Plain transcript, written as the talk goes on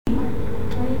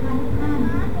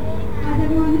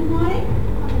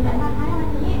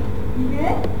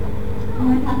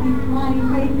smiling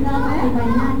faces out เป็น there. ใบ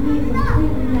หน้าที่สดชื่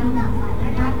นยิ้มแย้มแจ่มใสน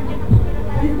ะคะ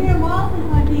But it's been a while since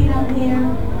I've been up here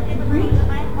to preach.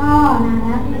 ก็นานแ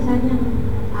ล้วที่ฉันยัง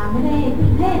ไม่ได้ขึ้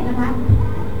นเทศน์นะคะ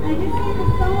And it just seems that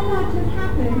so much has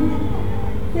happened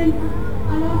since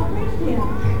I last preached here.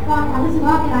 ก็ความรู้สึก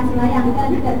ว่ามีหลายสิ่งหลายอย่างที่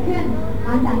เกิดขึ้นห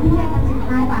ลังจากที่เทศน์ครั้งสุด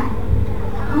ท้ายไป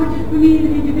Not just for me as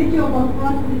an individual, but for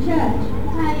us as a church.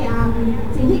 ใช่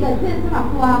สิ่งที่เกิดขึ้นสำหรับ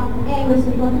ตัวเองโดย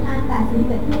ส่วนตัวเท่านั้นแต่สิ่งที่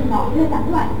เกิดขึ้นต่อเนื่องจาก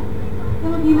ด้วย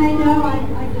Some of you may know I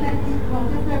spent just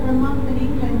over a month in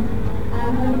England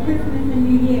over Christmas and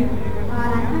New Year.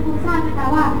 หลายท่านคงทราบนะคะ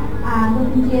ว่าตัว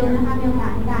คุณจิลนะคะมีโอกา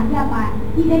สในการที่ได้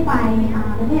ไป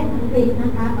ประเทศอังกฤษน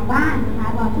ะคะกับบ้านนะคะ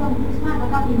ตอนช่วงคริสต์มาสแล้ว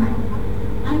ก็ปีใหม่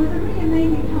And it was a really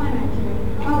amazing time actually.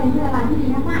 ก็เป็นช่วงเวลาที่ดี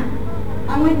มาก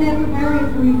I went there for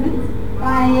various reasons. ๆไป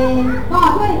ก็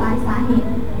ด้วยหลายสาเหตุ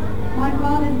My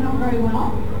father's not very well.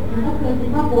 มันก็คือเป็น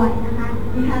พ่อป่วยนะคะ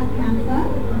He has cancer.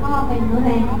 พ่อเป็นมะเ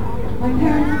ร็ง My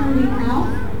parents are moving house.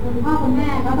 คุณพ่อคุณแม่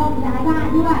ก็ต้องย้ายบ้าน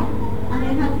ด้วย And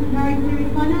they had some very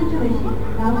serious financial issues.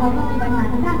 แล้วเขาก็มีปัญหา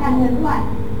ทางด้านการเงินด้วย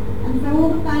And so all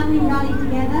the family rallied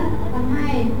together ทำให้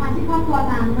สมาชิกครอบครัว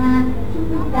ต่างมาช่ว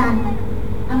ยกัน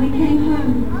and we came home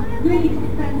really to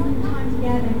spend some time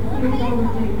together to see what God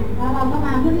would do. แล้วเราก็ม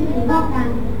าเพื่อที่จะอยู่ร่วมกัน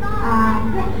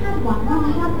เพื่อคาดหวังว่าพร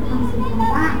ะเจ้าจะทำสิ่งอะไร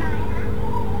บ้าง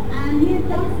And He has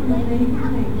done some amazing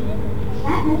things. แล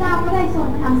ะพระเจ้าก็ได้ทรง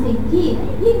ทำสิ่งที่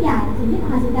ยิ่งใหญ่สิ่งที่ม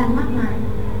หัศจรรย์มากมาย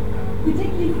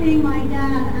Particularly seeing my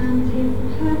dad and his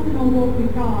personal walk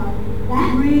with God และ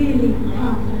really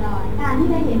come to life. การที่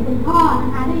ได้เห็นคุณพ่อนะ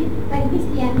คะได้เป็นคริส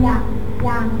เตียนอย่า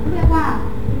งเรียกว่า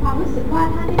มีความรู้สึกว่า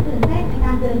ท่านได้ตื่นเต้นในก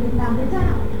ารเดินตามพระเจ้า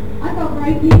I felt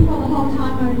very peaceful the whole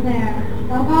time I was there.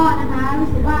 แล้วก็นะคะรู้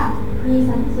สึกว่ามี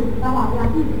สันติสุขตลอดเวลา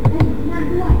ที่ได้อยู่ที่นั่น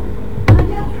ด้วย And I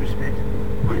just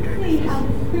could see how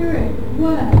the Spirit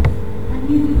works and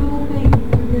uses all things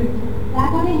for good. และ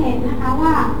ก็ได้เห็นนะคะว่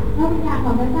าพระวิญญาณข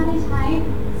องพระเจ้าได้ใช้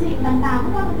สิ่งต่างๆไ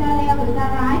ม่ว่ามันจะเลวหรือจะ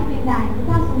ร้ายเพียงใดพระเ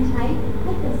จ้าทรงใช้ใ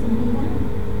ห้เกิดสิ่งดีได้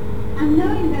And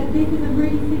knowing that this is a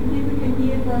really significant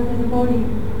year for us as a body,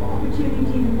 for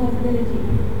opportunities and possibilities.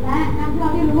 และการที่เรา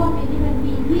ได้รู้ว่าปีนี้เป็น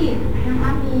ปีที่นะคะ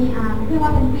มีเรียกว่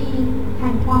าเป็นปีแห่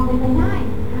งความเป็นไปได้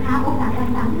นะคะโอกาส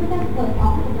ต่างๆที่ไม่ได้เปิดออ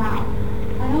กให้กับเรา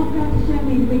I asked God to show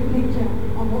me the big picture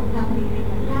of what's happening in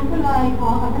England. งั้นก็เลยขอ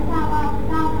กับพระเจ้าว่าพระ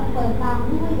เจ้าจะเปิดตาม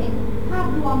ที่ให้เห็นภาพ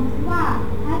รวมว่า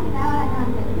แท้จริงแล้วอะไรกำลัง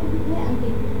เกิดขึ้นที่ประเทศอังกฤ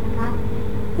ษนะคะ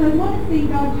So I want to see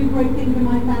God do great things in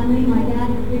my family. My dad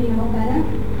is feeling a lot better.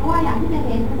 เพราะว่าอยากที่จะเ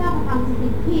ห็นพระเจ้าประทำสิ่ง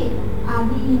ที่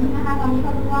ดีใช่ไหมคะตอนนี้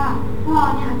ก็รู้ว่าพ่อ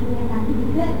เนี่ยมีอาการที่ดี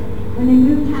ขึ้น When they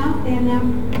moved house, they are now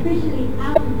officially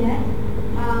out of debt.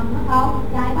 เมื่อเขา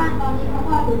ย้ายบ้านตอนนี้เขา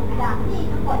ก็หลุดจากหนี้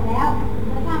ทั้งหมดแล้ว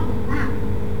พระเจ้าถึงมาก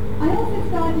I also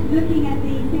started looking at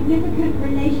the significant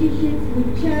relationships with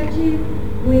churches,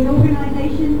 with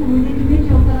organizations and with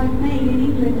individuals that I've made in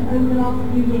England over the last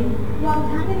few years. รวม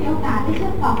ทั้งได้มีโอกาสได้เชื่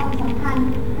อมต่อความสัมพันธ์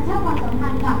และสร้างความสัมพั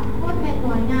นธ์กับไม่ว่าจะเป็นห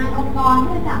น่วยงานองค์กร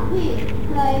ที่จากที่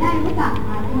เคยได้รู้จัก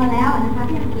มาแล้วนะคะ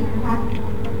ที่อังกฤษนะคะ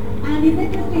And it's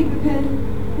interesting because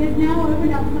there's now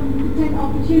opened up some potential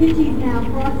opportunities now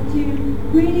for us to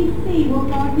really see what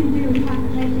God can do with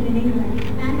transformation in England.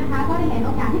 นั้นนะคะก็ได้เห็นโ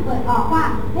อกาสที่เปิดออกว่า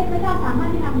พระเจ้าสามารถ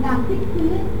ที่ทำการพลิก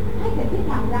พื้นให้เกิดขึ้น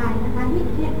อย่างไรนะคะที่ป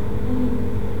ระเทศ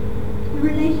The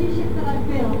relationships that I've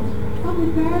built, some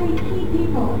with very key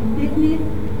people in business,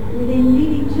 within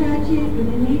leading churches,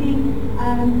 within leading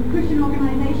Christian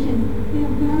organizations, they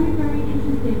are very, very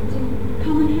interested to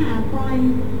come and have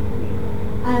Brian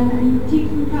and teach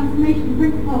them transformation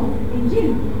principles in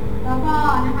June. แล้วก็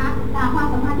นะคะจากความ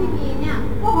สัมพันธ์ที่มีเนี่ย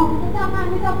ก็ขอบคุณพระเจ้ามาก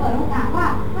ที่เจ้าเปิดโอกาสว่า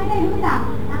ไม่ได้รู้จัก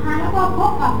นะคะแล้วก็พ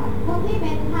บกับคนที่เ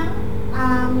ป็นทั้ง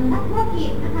นักธุรกิ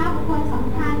จนะคะบุคคลส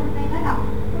ำคัญในระดับ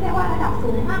เรียกว่าระดับ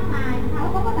สูงมากมายนะคะแล้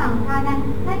วก็ต่างพากัน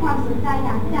ให้ความสนใจอย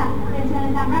ากที่จะเรียนเชิญอ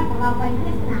าจารย์แรกของเราไปเท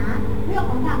ศนาเรื่อง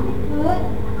ของการพลิกพื้น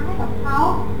นะคะให้กับเขา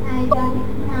ในเดือนมิ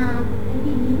ถุนายนใน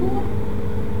ปีนี้ด้วย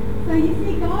So you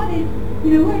see, God is,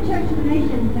 we're a church of the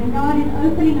nations, and God is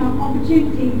opening up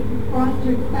opportunities for us to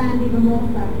expand even more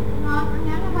so. น้อง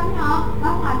งั้นนะคะพี่น้องเร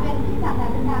าหมายเป็นที่จัดแต่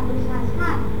เป็นการบูชาชา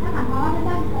ตินั่นหมายความว่าพระเ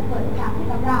จ้าจะเปิดโอกาสให้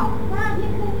กับเรามากยิ่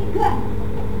งขึ้น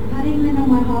Had England on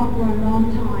my heart for a long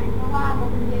time. เพราะว่าตัว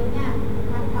คุณเบลเนี่ย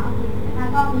ทางฝั่งอังกฤษนะคะ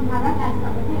ก็มีภารกิจกั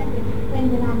บประเทศอังกฤษเป็น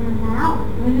เวลานานแล้ว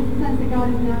And I just sense that God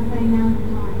is now saying now is the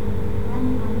time. และ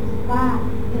มีความรู้สึกว่า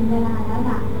เป็นเวลาแล้ว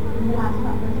ล่ะเป็นเวลาสำห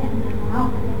รับประเทศอังกฤษแล้ว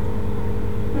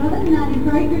But other than that, it's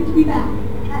very good to be back.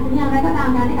 แต่ถึงอย่างไรก็ตาม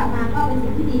การได้กลับมาก็เป็น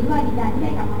สิ่งที่ดีด้วยดีใจที่ไ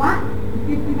ด้กลับมาว่า It's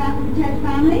good to be back with the church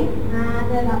family. มาเ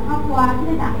จอกับครอบครัวที่ไ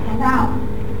ด้จากของเรา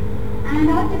And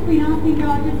I've just been asking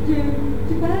God just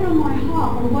to burn on my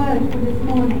heart a word for this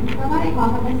morning. แล้วก็ได้ขอ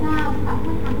กับพระเจ้ากับ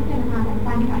ท่านทำพิจารณาแต่ง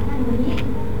ตั้งกับท่านวันนี้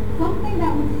Something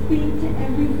that would speak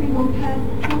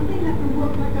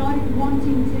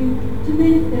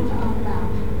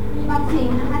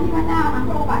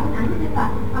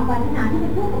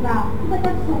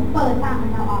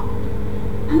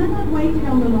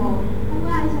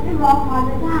อคอย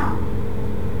พระเจ้า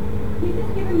He's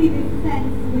just given me this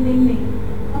sense within me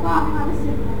แล้วก็มีความรู้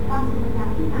สึกของความสุขใจ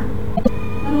ขึ้นมา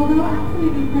that although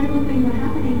absolutely incredible things are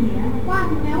happening here, ว่า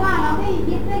ถึงแม้ว่าเราได้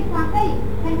ยินได้ฟังได้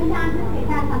เป็นพยานถึงเหตุ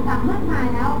การณ์ต่างๆมากมาย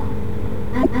แล้ว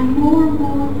and more and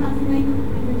more counseling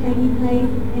is taking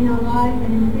place in our lives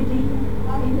and in the city, เร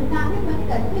าเห็นถึงการที่มันเ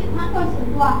กิดขึ้นทั้งโดยส่วน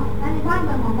ตัวและในบ้านเ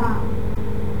มืองของเรา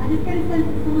I just get a sense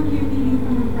that some of you needing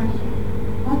some refreshing.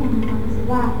 ก็ยังมีความรู้สึก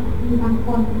ว่ามีบางค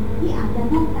นที่อาจจะ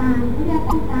ต้องการเขาเรีย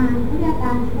กก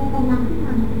ารโชว์กำลังขึ้นม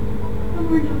า Some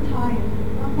are a little tired,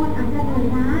 บางคนอาจจะเหนื่อย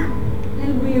ล้า a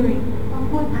little weary. บาง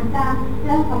คนอาจจะเจ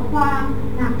อกับความ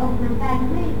หนักอกหนักใจท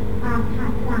ำให้ขา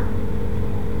ดพลัง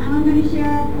And I'm going to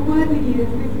share a word with you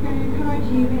that's going to encourage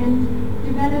you and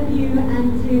develop you and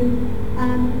to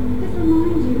just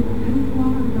remind you of who you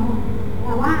are in God. แ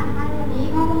ต่ว่านะคะในวันนี้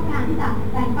ก็ต้องการที่จะ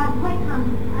แบ่งปันถ้อยค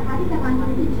ำนะคะที่จะมาทำ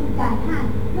ให้ชื่นใจท่าน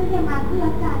เพื่อจะมาเพื่อ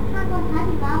ใจท่านวันท้าย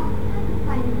ที่แล้วท่านไป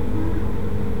ในพระเจ้า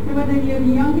So whether you're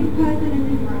the youngest person in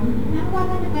this room นั้นว่า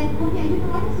ท่านจะเป็นคนที่อายุ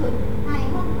น้อยที่สุดใน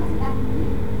ห้องราชการนี้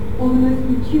or the most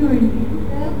mature in you,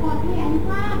 หรือคนที่อายุ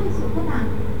มากที่สุดก็ตาม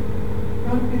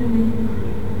God's going to minister to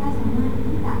you. ถ้าสามารถ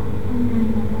ที่จะทำงาน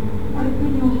กับเรา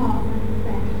Open your heart and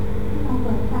respect. ที่เราเ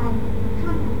ปิดใจข้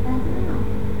ามพระเจ้า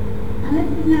And let's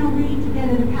just now read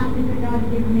together the passage that God has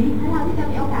given me. และเราที่จะ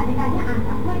มีโอกาสในการที่อ่านจ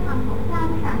ากถ้อยคำของพระเจ้า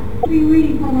ด้วยกัน We've been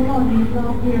reading from a lot in this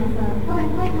last year or so. ก็เป็น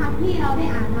ถ้อยคำที่เราได้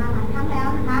อ่านมาหลายครั้งแล้ว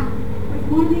นะคะ It's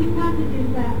one of these passages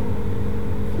that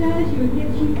stirs you and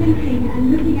gets you thinking and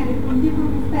looking at it from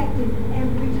different perspectives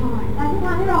every time. และทุกค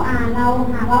รั้งที่เราอ่านเรา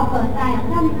หากเราเปิดใจพระ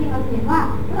เจ้าจริงๆเราเห็นว่า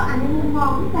เราอ่านในมุมมอง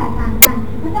ที่แตกต่างกัน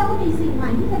พระเจ้าก็มีสิ่งใหม่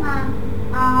ที่จะมา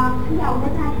เขย่าใน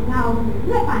ใจของเราเ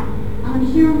รื่อยไป I'm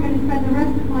sure I'm going to spend the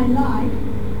rest of my life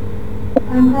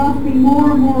grasping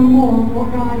more and more and more of what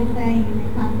God is saying in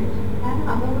this passage. และสำห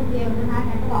รับตัวคนเดียวนะคะแก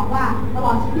จะบอกว่าตล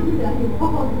อดชีวิตที่เหลืออยู่ก็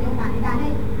คงจะมีโอกาสในการได้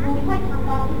ดูถ้อยคำเ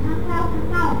ราอีกครั้งเ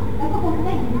ล่าแล้วก็คงจะไ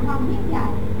ด้เห็นความยิ่งใหญ่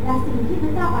และสิ่งที่พร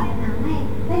ะเจ้าปรารถนาให้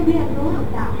ได้เรียนรู้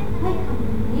จากถ้อยค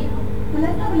ำนี้ So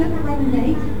let's have a look at Romans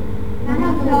 8. นั้น And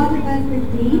เรา we'll จะ start at verse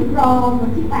 15. รอบท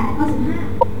ที่8ข้อ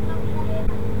15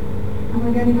 And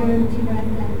we're going to go to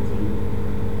verse 17.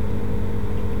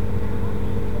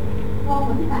 รอบ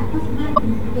ทที่8ข้อ15ถึ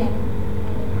ง17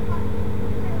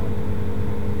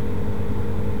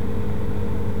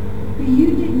 For you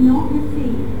did not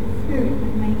receive a spirit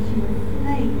that makes you a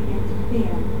slave again to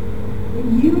fear, but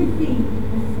you received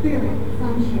the spirit of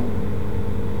sonship.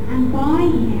 And by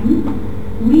him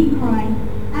we cry,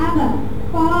 Abba,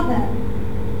 Father.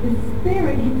 The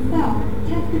Spirit himself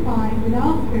testifies with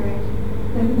our spirit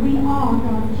that we are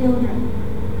God's children.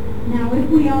 Now if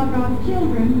we are God's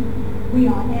children, we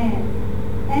are heirs.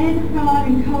 Heirs of God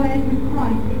and co-heirs with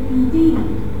Christ, if indeed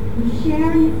we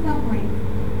share in his sufferings,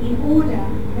 in order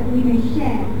that we may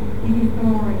share in his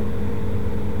glory.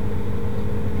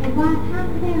 เห็นว่าท่าน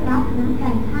ไม่ได้รับน้ำแ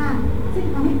ข็งข้าซึ่ง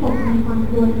ทำให้ตกในความ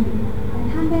กลัวอีกแต่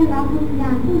ท่านได้รับวิญญา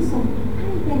ณผู้ทรงให้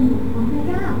เป็นบุตรของพระ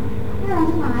เจ้าถ้าเรา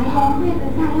ทั้งหลายร้องเรียกพร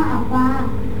ะเจ้าว่าอับบา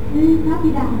คือพระ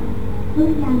บิดาวิ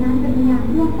ญญาณนั้นเป็นวิญญาณ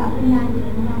ร่วมกับวิญญาณจิต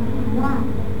ของเราที่ถือว่า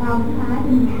เราทั้งหลายเ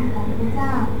ป็นบุตรของพระเจ้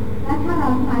าและถ้าเรา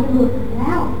ทั้งหลายหลุดแ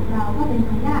ล้วเราก็เป็น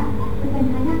ทายาทเป็น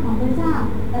ทายาทของพระเจ้า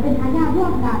และเป็นทายาทร่ว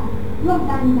มกั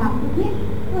นกับพระคริสต์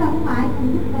เพื่อเราทั้งหลายท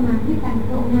ำทุกประมาณด้วยกันพ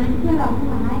ระองค์นั้นเพื่อเราทั้ง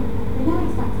หลายจะได้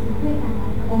ศักดิ์ศรีด้วยกันใน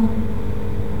พระองค์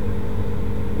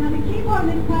Now the key part of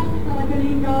this passage that I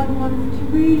believe God wants to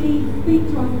really speak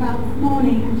to us about this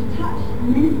morning and to touch and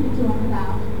minister to us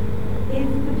about is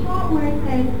the part where it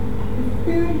says the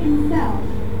Spirit himself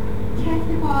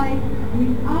testifies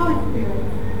with our spirit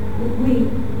that we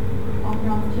are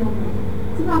God's children.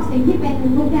 สำหรับสิ่งที่เป็น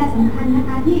กุญแจสำคัญนะค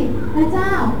ะที่พระเจ้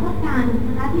าต้องการน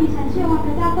ะคะที่ฉันเชื่อว่าพ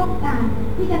ระเจ้าต้องการ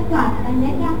ที่จะตรัสและเ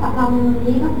น้นย้ำกับเราในวัน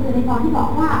นี้ก็คือในตอนที่บอ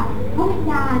กว่าพระวิญ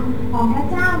ญาณของพระ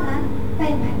เจ้านั้นเป็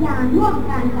นพยานร่วม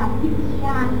กันกับวิญญ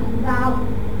าณของเรา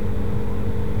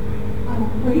I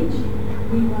will preach,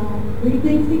 we will read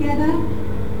things together.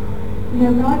 You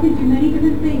know, God can do many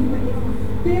different things, but it's the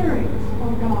Spirit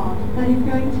of God that is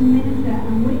going to minister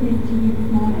and witness to you this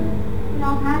morning. พี่น้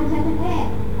องคะดิฉันจะเทศ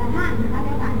แต่ท่านนะคะใน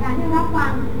โอกาสการที่รับฟั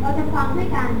งเราจะฟังด้วย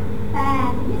กันแต่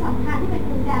สิ่งที่สำคัญที่เป็น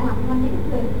กุญแจหลักวันนี้ก็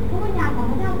คือพระวิญญาณของ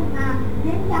พระเจ้าจะมาเ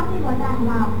น้นย้ำในหัวใจของ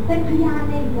เราเป็นพยาน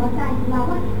ในหัวใจของเรา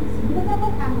ว่านี่คือสิ่งที่พระเจ้าต้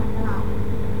องการจากเรา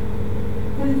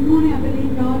So this morning I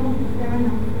believe God wants to stir in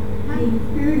us the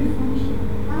spirit of sonship.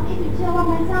 ครั้งนี้ถึงเชื่อว่า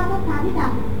พระเจ้าต้องการที่จะ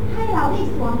ให้เราได้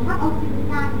สวมทับเอาจิตวิญ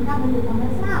ญาณของการบรรลุของพร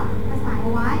ะเจ้ามาใส่เอ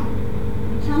าไว้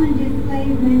It challenges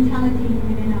slave mentality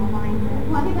within our mindset. เ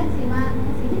พราะที่เป็นสิ่ง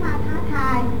ที่มาท้าทา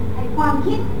ยไอ้ความ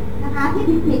คิดนะคะที่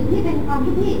ผิดที่เป็นความ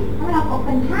คิดที่ทำให้เราตกเ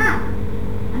ป็นทาส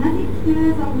And as it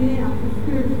stirs up within us the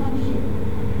spirit of sonship,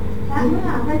 และเมื่อ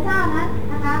พระเจ้านั้น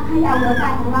นะคะเขย่าหัวใจ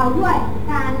ของเราด้วย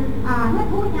การด้วย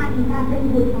พูดงานถึงการเป็น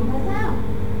บุตรของพระเจ้า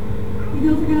He's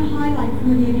also going to highlight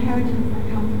some of the inheritance that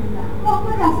comes from that. พระองค์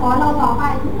ก็จะสอนเราต่อไป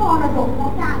ถึงมรดกขอ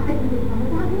งการเป็นบุตรของพระ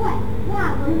เจ้าด้วยว่า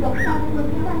มรดกการเป็นบุตร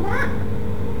เป็นอะไรบ้าง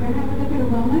We're going to have a look at a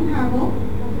well-known parable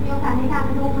เราจะมีโอกาสในการม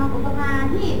าดูคำอุปมา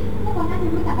ที่ทุกคนน่าจะ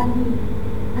รู้จักกันดี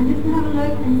and just to have a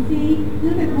look and see a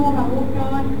little bit more about what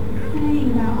God is saying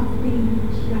about us being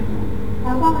children. แ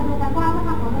ล้วก็มาดูกันว่าพระค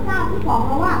ำของพระเจ้าที่บอกเ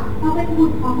ราว่าเราเป็นบุ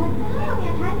ตรของพระเจ้าเนี่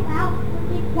ยแท้จริงแล้วมัน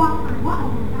มีความหมายว่าอะ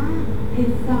ไรบ้าง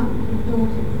His sons, his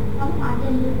daughters. เราหมายเป็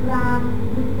นบุตร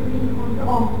บุตรีของพระ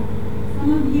องค์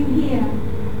Some of you here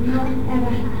not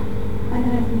ever had an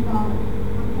earthly father.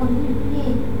 คนที่อยู่ที่นี่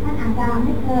ท่านอาจจะไ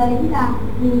ม่เคยที่จะ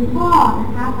มีพ่อนะ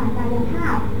คะผ่านกายภา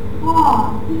พพ่อ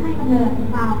ที่ให้กำเนิด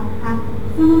เรานะคะ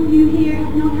Some of you here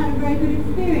have not had a very good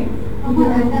experience บาง with คน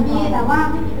your อาจจะ earthly มีแต่ father. ว่า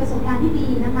ไม่มีประสบการณ์ที่ดี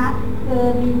นะคะคือ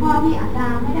มีพ่อที่อาจจะ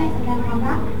ไม่ได้แสดงความ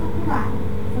รักสักเท่าไหร่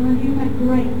Some of you had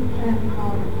great earthly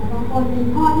fathers. บางคนเป็น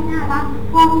พ่อที่น่ารัก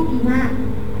พ่อที่ดีมาก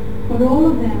But all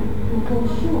of them will fall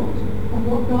short of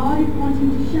what God is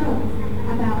wanting to show us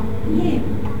about Him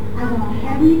as our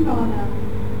Heavenly Father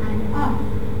and us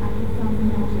as His sons and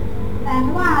daughters. แต่ไ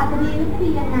ม่ว่าจะดีหรือไม่ดี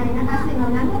ยังไงนะคะสิ่งเหล่า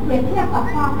นั้นเมื่อเปรียบเทียบกับ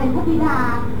ความเป็นพระบิดา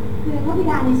คือพระบิ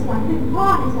ดาในสวรรค์เป็นพ่อ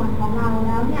ในสวรรค์ของเราแ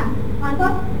ล้วเนี่ยมันก็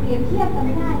เปรียบเทียบกันไ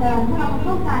ม่ได้เลยเมื่อเราเ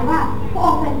ข้าใจว่าพระอ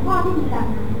งค์เป็นพ่อที่ดีแบบ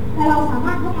ไหนแต่เราสาม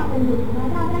ารถเข้ามาเป็นบุตรของพระ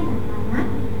เจ้าได้อย่างไรนะ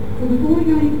So before we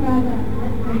go any further,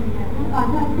 let's pray together. ก่อน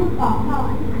ที่เราพูดต่อเราอ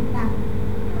ธิษฐานกัน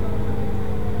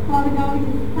Father God, we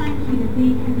just thank you that we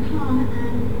can come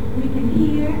and we can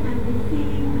hear and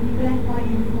receive and be blessed by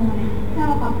you this morning. เรา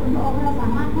ขอบคุณพระองค์เราสา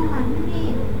มารถเข้ามาที่นี่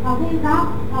เราได้รับ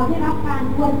การ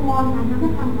อวยพรผ่านทางพร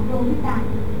ะคำของพระองค์ด้วยกัน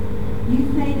You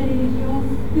say that it is your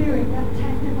Spirit that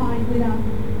testifies with us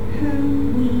who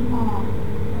we are.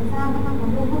 เราทราบพระคำของ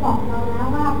พระองค์ก็บอกเราแล้ว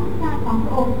ว่าพระวิญญาณของพ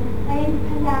ระองค์เป็นพ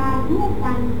ยานร่วม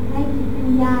กันในจิตวิ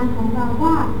ญญาณของเรา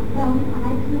ว่าเราที่หมา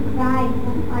ยคือใครเร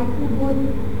าที่หมายคือบุญ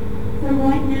So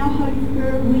right now, Holy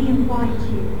Spirit, we invite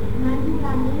you. นั้นที่ก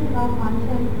ารนี้เราขอเ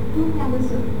ชิญทุกการบริ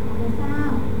สุทธิ์ของพระเจ้า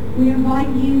We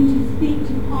invite you to speak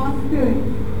to our spirits.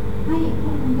 ให้พร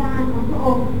ะวิญญาณของพระอ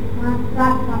งค์มาตรั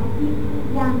สกับจิตวิญ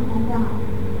ญาณของเรา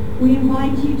We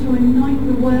invite you to anoint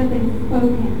the word that is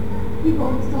spoken, ที่พระอ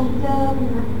งค์ทรงเจิม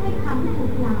นะให้คำที่ถู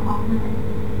กกล่าวออกมา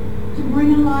to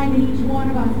bring alive in each one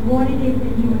of us what it is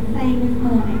that you are saying this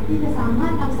morning. ที่จะสามาร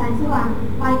ถนำแสงสว่าง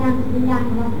ไปยังจิตวิญญาณข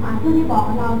องเราทั้งหลายเพื่อที่บอก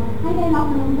กับเราให้ได้รับ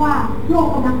รู้ว่าพระอง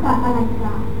ค์กำลังตรัสอะไรกับเร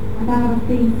า About us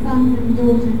being sons and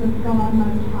daughters of God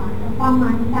Most High. ความหม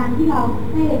ายในการที่เรา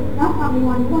ได้รับความมี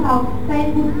วันนี้ว่าเราเป็น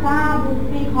บุตรบุต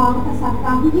รีของกษัตริย์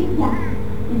ผู้ยิ่งใหญ่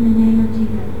In the name of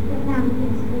Jesus. เป็นนามพระเย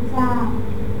ซูเจ้า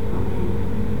Amen.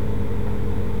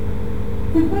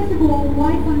 So first of all,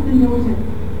 why sons and daughters?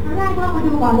 ครั้งแรกก็มา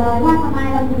ดูก่อนเลยว่าทำไม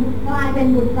เราถึงกลายเป็น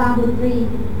บุตรบุตรี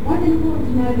Why is it important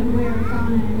to know that we're a son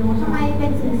and a ทำไม daughter? เป็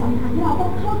นสิ่งสำคัญที่เราต้อ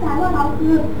งเข้าใจว่าเราคื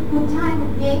อบุตรชายบุ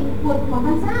ตรหญิงบุตรของพ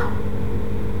ระเจ้า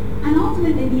And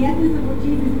ultimately, the essence of what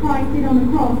Jesus Christ did on the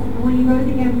cross and when he rose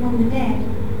again from the dead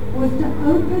was to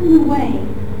open the way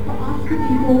for us to be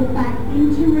brought back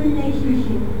into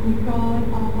relationship with God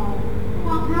our Father. ม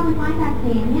องข้ามไม้กางเข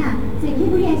นเนี่ยสิ่งที่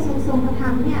พระเยซูทรงกระท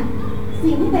ำเนี่ย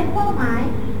สิ่งที่เป็นเป้าหมาย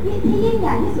ที่ยิ่งให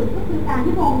ญ่ที่สุดก็คือการ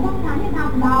ที่พระองค์ต้องการให้น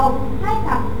ำเราให้ก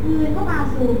ลับคืนเข้ามา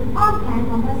สู่อ้อมแขน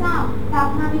ของพระเจ้ากลับ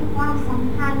มามีความสัม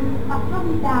พันธ์กับพระ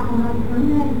บิดาของเราอีกครั้ง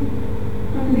หนึ่ง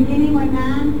From the beginning, when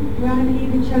man, through Adam and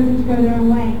Eve, had chosen to go their own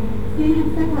way, sin had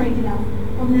separated us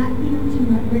from that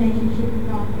intimate relationship with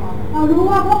God the Father. เรารู้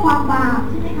ว่าเพราะความบาป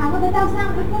ใช่ไหมคะว่าพระเจ้าสร้าง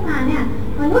มนุษย์ขึ้นมาเนี่ย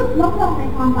มนุษย์ล้มลงใน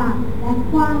ความบาปและ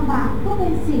ความบาปก็เป็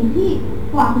นสิ่งที่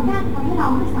ขวางกั้นทำให้เรา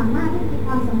ไม่สามารถที่จะมีค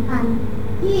วามสัมพันธ์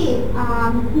ที่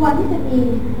ควรที่จะมี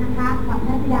นะคะกับพ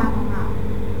ระบิดาของเรา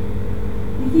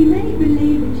You see, many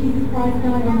believe that Jesus Christ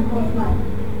died on the cross alone.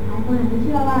 หลายคนอาจจะเ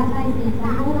ชื่อว่าใช่สิฉั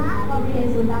นรู้ว่าพระเย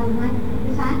ซูตายหรือไม่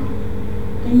ดิฉัน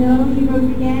They know he rose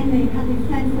again. They have this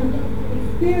sense of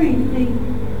experiencing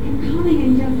him coming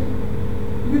and just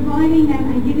reviving them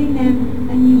and giving them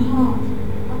a new heart.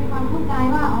 เขามีความเข้าใจ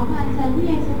ว่าอ๋อพระเชิญพระเ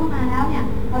ยซูเข้ามาแล้วเนี่ย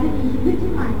เขาได้มีชีวิต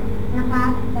ที่ใหม่นะคะ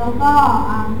แล้วก็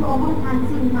พระองค์ก็ประทาน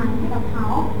สิ่งใหม่ให้กับเขา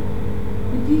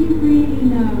But do you really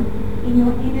know in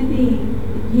your inner being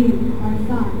that you are a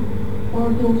son or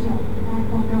a daughter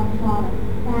of God the Father?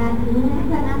 แต่ถึงแม้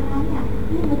กระนั้นแล้วเนี่ยใ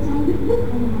นหัวใจลึก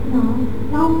ๆของเราน้อง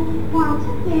เรามีความ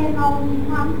ชัดเจนเรามีค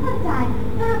วามเข้าใจ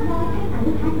มากน้อยแค่ไหน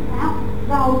ที่แท้จริงแล้ว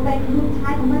เราเป็นบุตรชา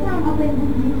ยของพระเจ้าเราเป็นบุ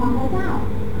ตรหญิงของพระเจ้า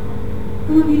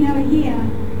Some of you know it here,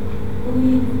 but we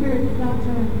in the Spirit start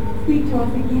to speak to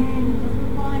us again and just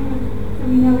remind us so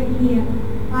we know it here.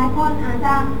 หลายคนอาจจ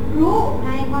ะรู้ใน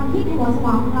ความคิดในหัวสม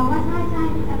องของเราว่าใช่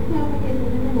ที่จะเชื่อพระเยซู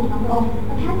เป็นบุตร กับพระองค์แ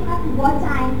ต่แท้ที่หัวใจ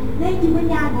ในจิตวิญ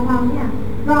ญาณของเราเนี่ย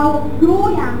เรารู้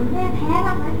อย่างแน่แท้ม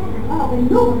ากน้อยแค่ไหนว่าเราเป็น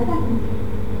ลูกของพระเจ้าจริง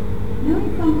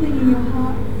Knowing something in your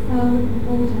heart is so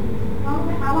important. ๆเราไห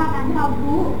มคะว่าการที่เรา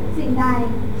รู้สิ่งใด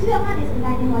เชื่อมั่นในสิ่งใด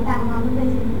ในหัวใจของเรามันเป็น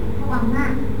สิ่งที่ระวังมา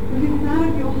ก Because it's out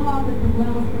of your heart that the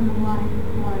wells from the life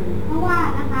flow. เพราะว่า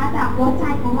นะคะจากหัวใจ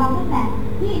ของเราตั้งแต่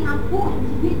ที่น้ำพุแห่ง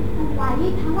ชีวิตมันไหล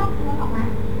ทะลักทะลักออกมา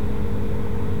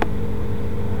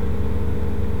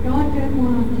God just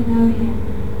wants us to know Him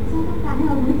ทรงต้องการให้เ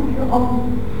รารู้จักพระอง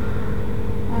ค์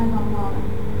as our Father.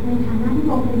 ในฐานะที่พ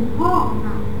ระองค์เป็นพ่อของเร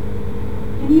า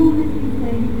Can you honestly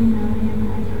say you know Him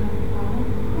as your own Father?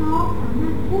 เราสามา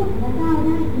รถพูดกับพระเจ้าไ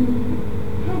ด้ดี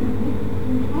แค่ไหน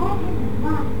ดีแค่ไหน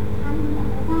ว่าฉันรู้จัก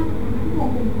พระเจ้าในฐานะที่พระอง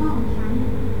ค์เป็นพ่อของฉัน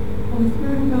Or the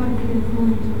Spirit of God is here this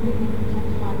morning to witness and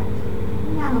testify that to you.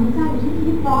 วิญญาณของพระเจ้าอยู่ที่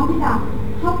นี่พร้อมที่จะ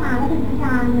เข้ามาและเป็นพย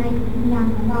านในวิญญาณ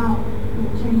ของเรา It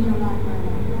will change your life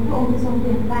forever. พระองค์จะทรงเป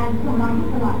ลี่ยนแปลงของเราให้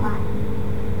ตลอดไป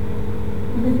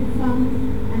Because it's sons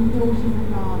and daughters of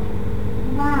God. เพร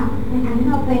าะว่าในฐานะที่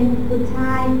เราเป็นบุตรช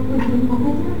ายบุตรหญิงของพร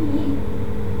ะเจ้านี้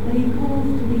That He calls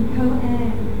to be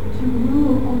co-heirs, to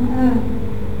rule on earth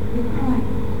with Christ.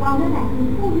 เรานั่นแหละคือ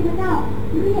ผู้ที่พระเจ้า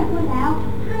เรียกไว้แล้ว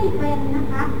ให้เป็นนะ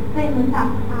คะเป็นเหมือนกับ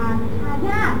ทาย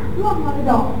าทร่วมมร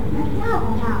ดกพระเจ้าข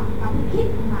องเรากับพระคริส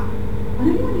ต์ของเรา And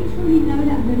only when you truly know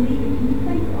that and believe it, can you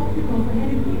face the obstacles ahead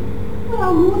of you. เมื่อเรา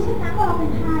รู้เช่นนั้นว่าเราเป็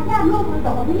นทายาทร่วมมรด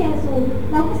กกับพระเยซู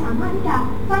เราก็สามารถที่จะ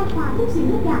ฟันฝ่าทุกสิ่ง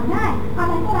ทุกอย่างได้อะ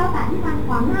ไรก็แล้วแต่ที่มันข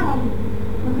วางหน้าเราอยู่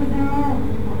Because there are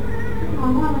obstacles. แน่นอ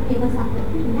นว่ามันมีอุปสรรคเกิด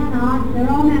ขึ้นอยู่แน่นอน There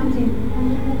are mountains. มัน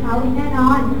มีภูเขาอีกแน่น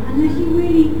อน Unless you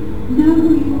really know who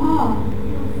you are,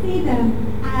 you'll see them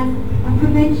as a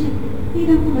prevention, see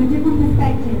them from a different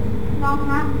perspective. น้องค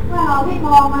ะเมื่อเราไม่ม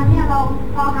องมันเนี่ยเรา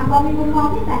หากเรามีมุมมอง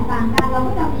ที่แตกต่างกันเรา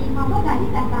ก็จะมีความเข้าใจที่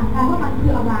แตกต่างกันว่ามันคื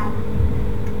ออะไร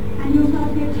And you'll start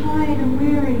to get tired and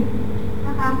weary. น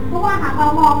ะคะเพราะว่าหากเรา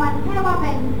มองมันแค่ว่าเ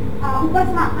ป็นอุป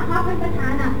สรรคนะคะเป็นปัญหา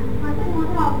น่ะมันก็จะทำใ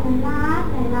ห้เราเหนื่อยล้า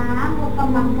หมดก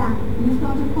ำลังใจ And you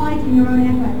start to fight in your own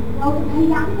effort. เราจะพย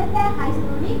ายามที่จะแก้ไขสิ่งเ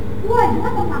หล่านี้ด้วยพล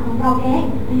ะกำลังของเราเอง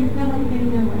And you feel like you're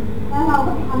getting nowhere. แล้วเรา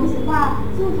ก็มีความรู้สึกว่า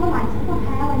สู้เท่าไหร่ฉันก็แ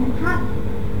พ้วันนี้ท่าน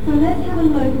So let's have a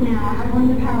look now at one of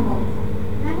the parables.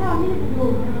 งั้นถ้าเราที่จะดู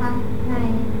นะคะใน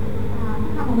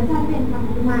คำของพระเจ้าที่เป็นคำ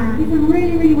อุปมา It's a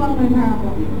really, really well-known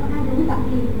parable. ที่ทุกคนน่าจะรู้จัก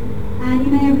ดี And you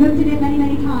may have looked at it many,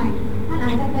 many times. ท่านอ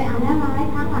าจจะเคยอ่านแล้วหลาย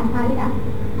ครั้งหลายครั้งด้วยกัน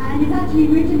And it's actually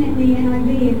written in the NIV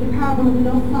as the parable of the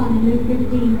lost son in Luke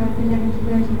 15, verse 11 to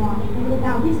 31. ในลูกเ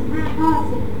ก่าที่15ข้อ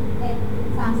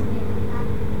11-31นะคะ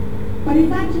But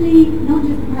it's actually not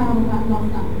just the parable about the lost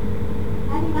son. แ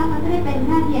ละจริงแล้วมันไม่ได้เป็นแ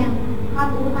ค่เพียงค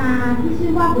ำอุปมาที่ชื่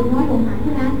อว่าบุตรน้อยหลงหายเ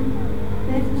ท่านั้น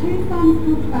There's two sons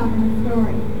talked about in the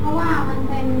story. เพราะว่ามัน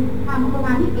เป็นคำอุปม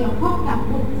าที่เกี่ยวข้องกับ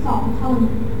บุตรสองคน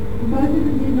And both of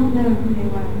them did not know who they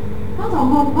were. ทั้งสอง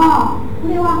คนก็เ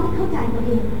รียกว่าไม่เข้าใจตัวเ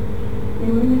อง They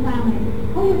were in the family.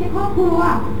 เขาอยู่ในครอบครัว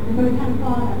They both had a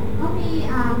father. เขามี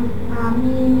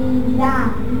บิดา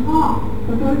มีพ่อ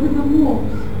But both of them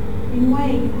walked in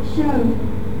ways that showed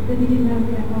that they didn't know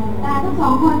who their father แต่ was. ทั้งสอ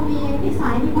งคนมีนิสั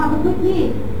ยมีความประพฤติที่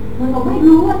เหมือนกับไม่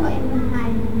รู้ว่าตัวเองเป็นใคร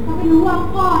ก็ไม่รู้ว่า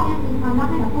พ่อเนี่ยมีความรัก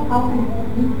ให้กับพวกเขาขนาด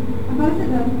นี้ And both of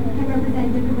them can represent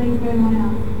different things going on in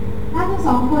us. และทั้งส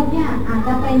องคนเนี่ยอาจจ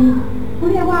ะเป็นผู้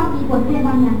เรียกว่ามีบทเรียนบ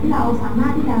างอย่างที่เราสามาร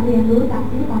ถที่จะเรียนรู้จาก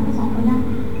ชีวิตของทั้งสองคนได้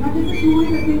Not just this morning,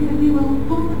 but things that we will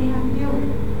constantly have to deal with.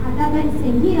 อาจจะเป็น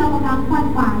สิ่งที่เรากำลังฟัน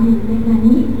ฝ่าอยู่ในขณะ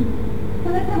นี้ So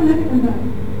let's have a look at them both.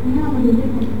 ให้เรามาดูด้วย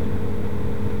กัน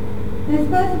There's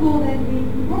first of all, there's the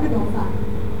prodigal son.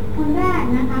 คนแรก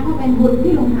นะคะก็เป็นบุตร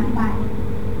ที่หลงหายไป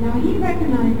Now he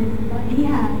recognizes that he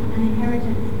has an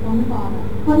inheritance from the father.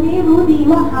 คนนี้รู้ดี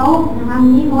ว่าเขานะคะ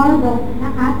มีมรดกน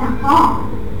ะคะจากพ่อ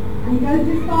And he goes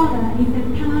to his father and he says,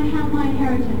 can I have my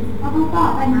inheritance? เขาก็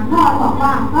ไปหาพ่อแล้วบอกว่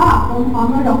าพ่อผมขอ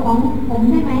มรดกของผม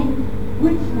ได้ไหม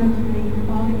Which notably the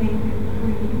father gave him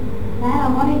freely. และเรา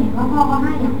ก็ได้เห็นว่าพ่อก็ใ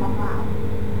ห้อย่างเปล่า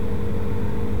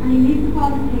And he leaves the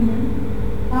father's kingdom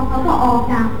ๆแล้วเขาก็ออก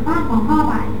จากบ้านของพ่อ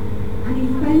ไป and he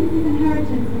spends his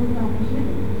inheritance on selfish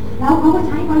living, แล้วเขาก็ใ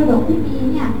ช้มรดกที่มี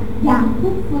เนี่ยอย่าง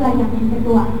ฟุ่มเฟือยอย่างเห็นแก่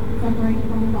ตัว separated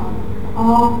from the father. อ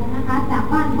อกนะคะจาก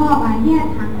บ้านพ่อไปแยก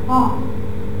ทางกับพ่อ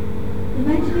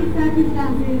Eventually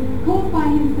circumstances caused by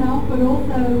himself but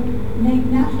also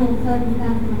natural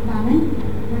circumstances of famine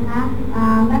นะคะ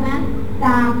ดังนั้นจ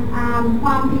ากคว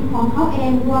ามผิดของเขาเอ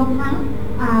งรวมทั้ง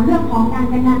เรื่องของการ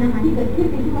กันดารอาหารที่เกิดขึ้น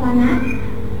ในที่เวลานั้น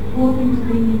caused him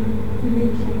to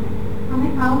live shaken. ทำให้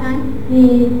เขานั้นมี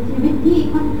ชีวิตที่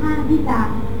ค่อนข้างที่จะ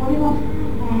เขาเรียกว่าพ่า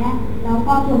ยแพ้แล้ว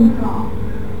ก็จนกรอบ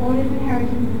All his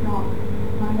inheritance is gone,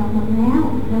 มรดกหมดแล้ว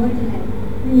nowhere to live,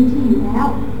 ไม่มีที่อยู่แล้ว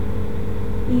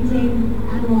eating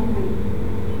animal food.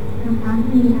 นะคะ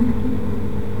มีอาห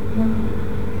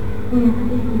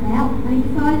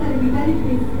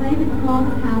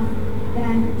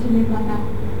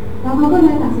ก็เล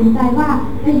ยตัดสินใจว่า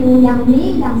จะอยู่อย่างนี้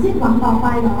อย่างสิ้นหวังต่อไป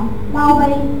เหรอเราไป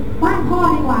บ้านพ่อ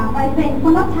ดีกว่าไปเป็นค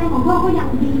นรับใช้ของพ่อก็ยัง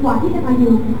ดีกว่าที่จะมาอ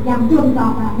ยู่อย่างจนต่อ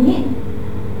แบบนี้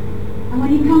And when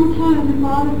he comes home, the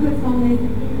father puts on this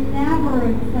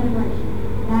elaborate celebration.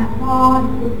 และพอ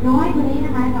เด็กน้อยคนนี้น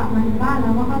ะคะกลับมาถึงบ้านเร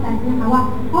าก็เข้าใจใช่ไหมคะว่า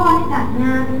พ่อได้จัดง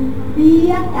านเลี้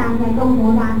ยงอย่างใหญ่โตโห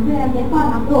ฬารเพื่อเลี้ยงต้อน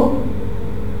รับลูก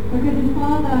Because his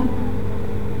father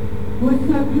was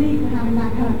so pleased to have him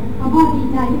back home. เพราะพ่อดี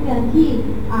ใจที่เกินที่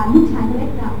ลูกชายคนเล็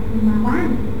กกลับมาบ้าน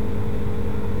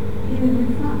He was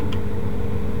his son.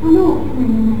 เพราะลูกยัง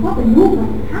ไงก็เป็นลูกเล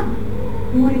ยครับ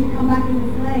He wanted to come back as a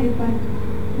slave, but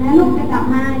แม้ลูกจะกลับ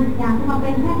มาอยากจะมาเป็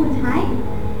นแค่คนใช้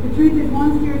the truth is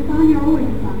once you're a son, you're always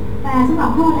a son. แต่สำหรั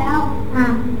บพ่อแล้ว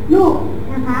ลูก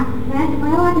นะคะแ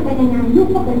ม้ว่าจะเป็นยังไงลูก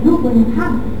ก็เป็นลูกบนข้า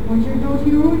ม Once you're a daughter,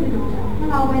 you're always a daughter. ถ้า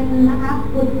เราเป็นนะคะ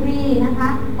บุตรีนะคะ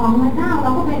ของพระเจ้าเร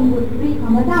าก็เป็นบุตรีขอ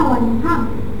งพระเจ้าวันข้าม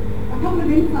A couple of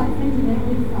insights into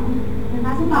this son. นะค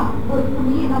ะสำหรับบุตรคน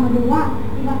นี้เรามาดูว่า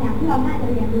มีบางอย่างที่เราน่าจะ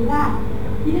เรียนรู้ได้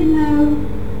He didn't know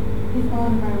his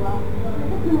father very well.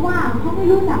 ก็คือว่าเขาไม่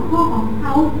รู้จักพ่อของเข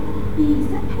าดี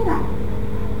สักเท่าไหร่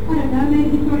I don't know, maybe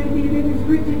he thought it'd be a bit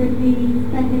restrictive if he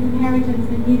spent his inheritance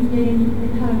and used it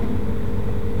in home.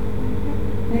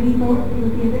 Maybe he thought it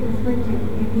would be a bit restrictive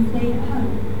if he stayed at home.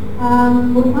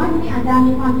 บุตรน้อยคนนี้อาจจะ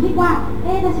มีความคิดว่า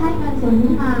ถ้าใช้เงินส่วน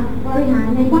นี้มาบริหาร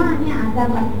ในบ้านเนี่ยอาจจะ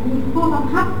แบบมีข้อบัง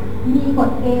คับมีก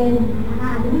ฎเกณฑ์นะคะ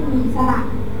อาจจะไม่มีอิสระ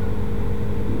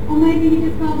Or maybe he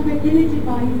just felt a bit limited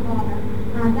by his father.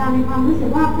 อาจจะมีความรู้สึก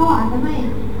ว่าพ่ออาจจะไม่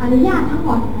อนุญาตทั้งหม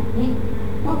ดแบบนี้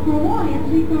But for a while he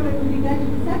actually thought it would be better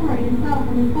to separate himself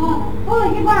from his father. ก็เลย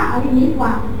คิดว่าเอาอย่างนี้ดีกว่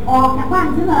าออกจากบ้าน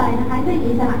ซะเลยนะคะได้มี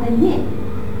อิสระเต็มที่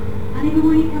And even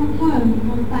when he comes home, he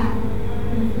comes back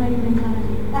with a slave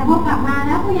mentality. แต่พอกลับมาแ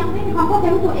ล้วก็ยังไม่มีความเข้าใจ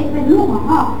ว่าตัวเองเป็นลูกของ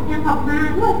พ่อยังกลับมา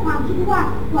ด้วยความคิดที่ว่า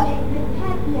ตัวเองเป็นแค่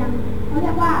เพียงเขาเรี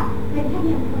ยกว่าเป็นแค่เ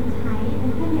พียงคนใช้เป็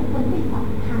นแค่เพียงคนที่ส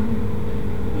ำคัญ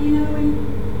You know,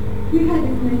 we've had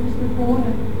this message before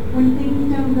that when things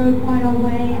don't go quite our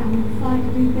way and we decide to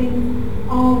do things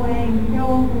our way and we go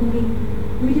off and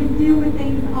we just deal with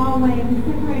things our way and we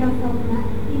separate ourselves from that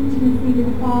intimacy with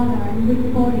the Father and with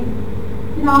the body.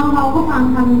 พี่น้องเราก็ฟัง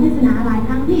คำเทศนาหลายค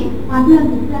รั้งที่มาเตือน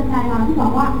จิตเตือนใจเราที่บอ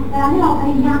กว่าเวลาที่เราพ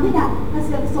ยายามที่จะกระเ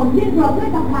สือกสนดิ้นรนด้วย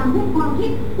กำลังด้วยความคิ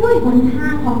ดด้วยหนทา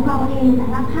งของเราเองแต่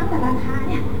ละครั้งแต่ละครั้ง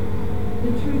เนี่ย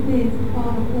The truth is, the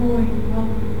Father always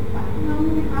welcomes us back. น้อง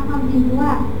รู้ไหมคะความจริงคือว่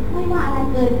าไม่ว่าอะไร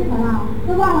เกิดขึ้นกับเราไ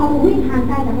ม่ว่าเราจะวิ่งห่างไ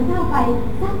กลจากพระเจ้าไป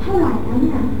สักเท่าไหร่แล้วเ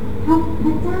นี่ยพร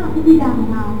ะเจ้าผู้บิดาของ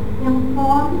เรายังพร้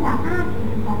อมที่จะอ้าแข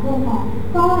นของพระองค์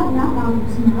ต้อนรับเราอยู่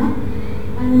เสมอ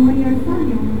And when you're a son,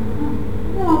 you're a son.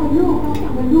 เมื่อเราเป็นลูกเราก็ยั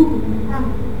งเป็นลูกอยู่นะคะ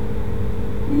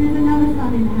And there's another son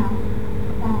in the house.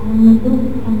 แต่มันมีลูก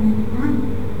คนหนึ่งท่าน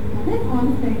Now this one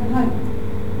stays at home.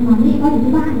 หมอนี่ก็อยู่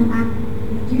ที่บ้านนะคะ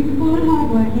He's dutiful and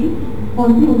hardworking, คน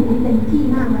ที่อยู่เต็มที่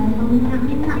มากเลยทำงาน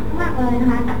หนักมากเลยนะ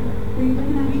คะ so he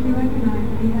doesn't actually recognize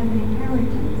that he has an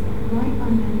inheritance right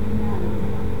under his nose.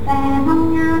 แต่ท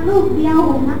ำงานลูกเดียว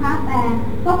นะคะ แต่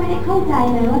ก็ไม่ได้เข้าใจ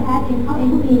เลยว่าแท้จริงเขาเอง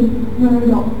ก็มีมร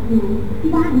ดกอยู่ที่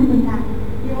บ้านนั้นเหมือนกัน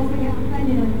He also gets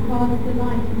offended at his father's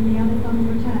delight in the other son's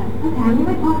return. แล้วแถมยัง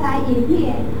ไม่พอใจอีกที่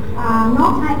น้อ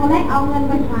งชายคนเล็กเอาเงิน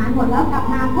ไปผลาญหมดแล้วกลับ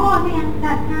มาพ่อก็ยัง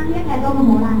จัดงานเลี้ยงใหญ่โตมโ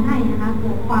หฬารให้นะคะเ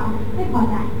กิดความไม่พอ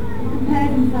ใจ He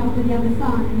compares himself to the other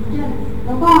son and is jealous. แ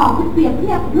ล้วก็เปรียบเที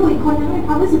ยบลูกอีกคนนึงมีค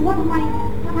วามรู้สึกว่าทำไม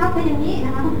นะคะเป็นอย่างนี้น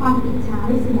ะคะเป็นความอิจฉา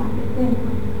ริษยาเกิดขึ้น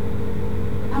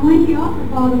And when he asked the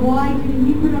father, why didn't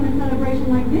you put on a celebration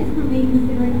like this for me,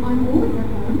 considering I'm always at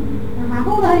home? นะคะ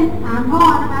ก็เลยถามพ่อ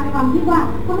นะคะมีความคิดว่า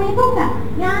ทำไมต้องจัด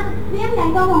งานเลี้ยงใหญ่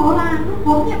โตมโหฬารผ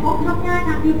มเนี่ยผมทำงานห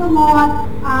นักอยู่ตลอด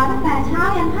ตั้งแต่เช้า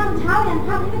ยันค่ำ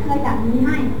นี่ไม่เคยจัดนี้ใ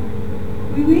ห้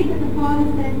We read that the father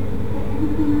said that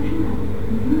everything I have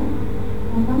is yours.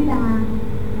 พระบิดา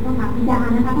พระบิดา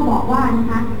นะคะก็บอกว่านะ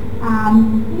คะ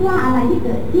ไม่ว่าอะไรที่เ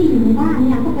กิดที่อยู่ในบ้านเ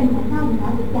นี่ยก็เป็นของเจ้าอยู่แล้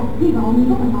วอย่างที่เรามี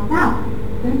ก็เป็นของเจ้า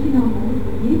Don't you know I'm always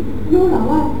with you? รู้เหรอ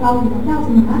ว่าเราอยู่กับเจ้าเส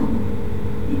มอ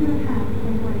You could have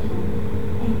celebration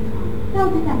anytime. เจ้า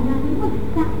จะจัดงานนี้เมื่อไหร่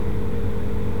จ้ะ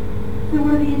So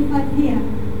what are the insights here?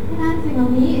 ดังนั้นสิ่งเหล่า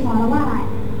นี้สอนเราว่าอะไร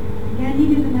Again, he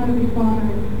doesn't know who his father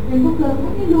is. เป็นก็คือเข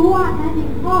าไม่รู้ว่าแท้จริง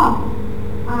พ่อ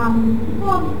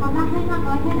มีความรักให้มาก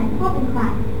น้อยแค่ไหนพ่อเป็นใคร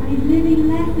And he's living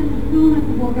less than the fullness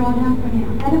of what God has for him.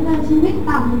 แต่ดำเนินชีวิต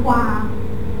ต่ำกว่า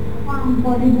ความบ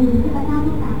ริบูรณ์ที่พระเจ้า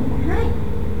ต้องการที่จะให้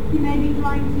He may be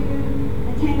trying to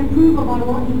attain approval by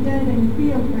what he does and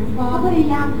feels for his เขาพ father. ย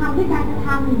ายามทำด้วยการกระท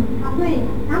ำด้วย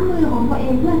น้ำมือของตัวเอ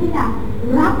งเพื่อที่จะ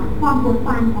รับความโปรดป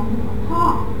รานของพ่อ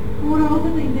What I also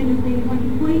think is interesting is when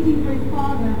he's waiting for his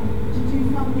father to do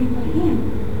something for him,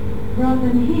 rather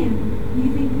than him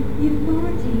using the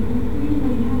authority and freedom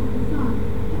that he has as a son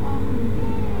to offer his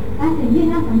และสิ่งที่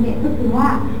น่าสังเกตก็คือว่า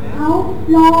เขา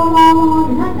รออ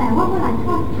ยู่นั่นแหละว่าเมื่อไหร่เข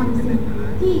าทำสิ่ง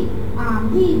ที่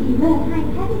ดีเลิศให้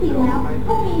แค่ที่จริงแล้วเข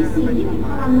ามีสิ่งที่มีพ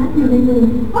ลังนั้นอยู่ในมือ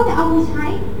เขาจะเอาไปใช้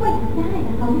ก็ได้แ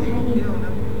ต่เขาไม่ใช้เอง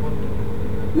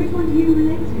Which one do you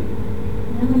relate to?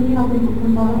 แล้ววันนี้เราเป็นบุคค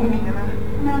ลโตแล้ว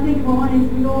And I think, for honest,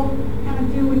 we all kind of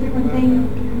deal with different things,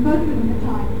 both of them at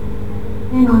times.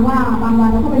 แน่นอนว่าบางวัน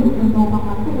เราก็เป็นบุคคลโตบาง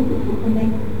วันเราก็เป็นบุคคลเล็ก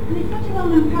And it's such a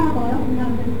well-known parable, I often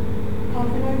kind of just pass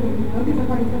it over, because I've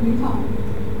read it so many times.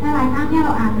 หลายครั้งเนี่ยเร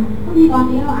าอ่านบางทีตอน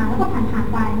นี้เราอ่านแล้วก็ผ่าน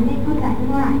ไปไม่ได้เข้าใจเท่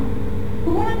าไหร่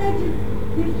But what I noticed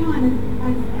this time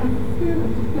as the Spirit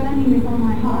was just burning this on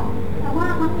my heart, แต่ว่า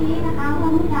ครั้งนี้นะคะเรา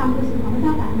รู้ยามดูสิ่งของพระเจ้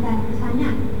าแต่ใจของฉันเนี่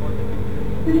ย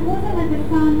that it wasn't that the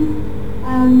sons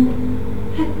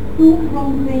had thought the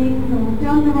wrong things or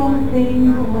done the wrong things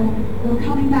or were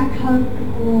coming back home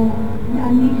or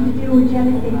needed to deal with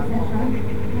jealousy, etc.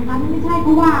 นะคะไม่ใช่เพ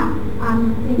ราะว่า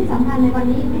สิ่งที่สำคัญในวัน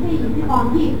นี้ไม่ใช่อยู่ที่ตอน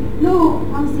ที่ลูก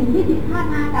ทำสิ่งที่ผิดพลาด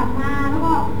มากลับมาแล้ว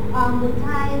ก็บุตรช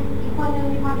ายอีกคนนึง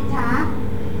มีความอิจฉา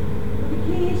The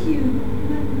key issue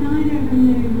that neither of them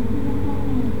knew was the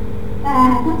problem. แต่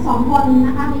ทั้งสองคนน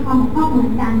ะคะมีความบกพร่องเหมื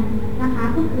อนกันนะคะ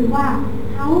ก็คือว่า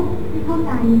เขาไม่เข้าใ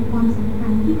จความสำคั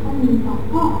ญที่เขามีต่อ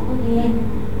พ่อของตัวเอง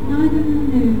Neither of them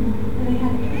knew that they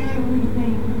had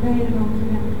everything available to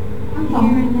them ทั้งสอง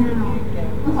here and now.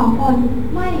 ทั้งสองคน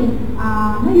ไ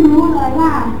ม่รู้เลยว่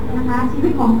านะคะชีวิ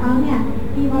ตของเขาเนี่ย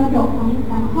มีมรดกข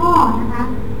องพ่อนะคะ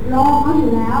รอเขาอ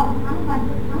ยู่แล้ว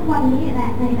ทั้งวันนี้และ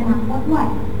ในอนาคตด้วย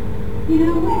You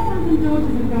know, we're sons and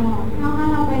daughters of God.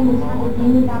 เราเป็นบุตรชายบุตรหญิง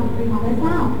มีการเป็นของพระเ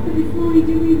จ้า But this morning,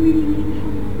 do we really need the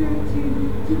Holy Spirit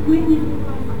to witness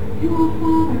who our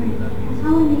Father is? เช้า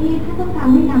วันนี้ถ้าต้องการ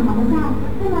วิญญาณของพระเจ้า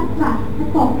ให้มาตรัสมา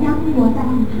ตอกย้ำในหัวใจ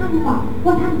ของท่านว่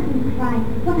าท่านคือใคร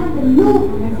ว่าท่านเป็นลูก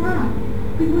ของพระเจ้า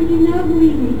Because when you know who He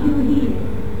is,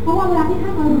 เพราะว่าเวลาที่ท่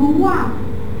านมารู้ว่า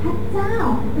พระเจ้า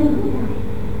เป็นผู้ใหญ่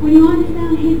when you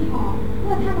understand His heart, เ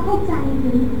มื่อท่านเข้าใจ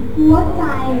ถึงหัวใจ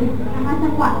นะคะจั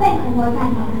งหวะเต้นของหัวใจ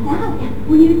ของพระเจ้าเนี่ย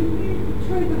when you experience the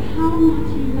truth of how much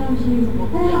He loves you,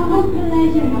 and how much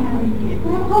pleasure He has in you,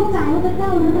 ท่านเข้าใจว่าพระเจ้า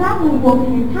รักในหัวใจ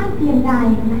ท่านเพียงใด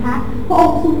นะคะพระอ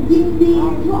งค์ทรงยินดีใน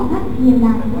ชีวิตของท่านเพียงใด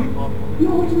เนี่ย you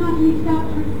automatically start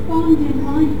to respond in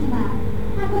life to that.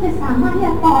 ท่านก็จะสามารถที่จ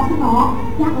ะตอบสนอง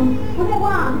อย่างเขาเรียก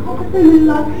ว่าเขากระตือรือ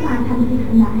ร้นขึ้นมาทันที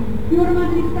ทันใด You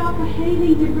automatically start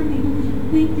behaving differently because you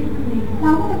think differently. เร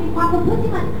าก็จะมีความประพฤติ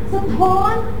ที่มันสะท้อ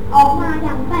นออกมาอ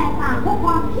ย่างแตกต่างเพราะค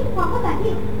วามคิดความเข้าใจ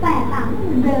ที่แตกต่างไม่เห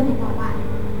มือนเดิมอีกต่อไป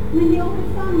When the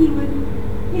oldest son, he was,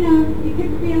 it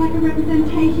could be like a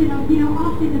representation of,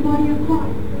 us in the body of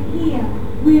Christ. We're here,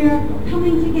 we're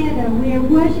coming together, we're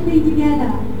worshipping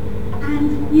together, and,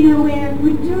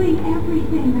 we're doing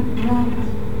everything that's right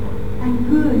and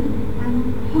good and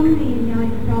holy in the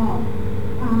eyes of God.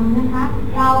 นะคะ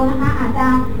เรานะคะอาจจะ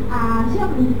เชื่อม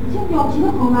โยงชีวิ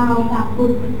ตของเรากับ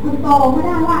คุณโตก็ไ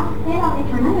ด้ว่าเราใน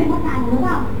ฐานะเป็นพระกายของเร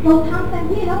าเราทำเต็ม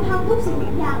ที่แล้วทำทุกสิ่งทุ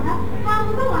กอย่างแล้วท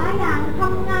ำตั้งหลายอย่างท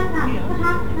ำงานหนักนะค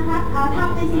ะท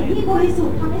ำในสิ่งที่บริสุท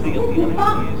ธิ์ทำในสิ่งที่ถูกต้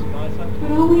อง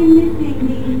But are we missing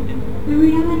the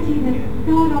reality that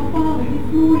God our Father this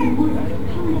morning wants us to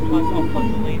come and do something?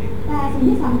 แต่สิ่ง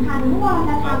ที่สำคัญไม่ว่าเรา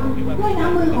จะทำด้วยน้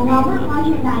ำมือของเรามากน้อยเ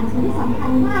พียงใดสิ่งที่สำคั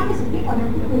ญมากที่สุดที่กว่านั้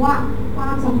นก็คือว่าควา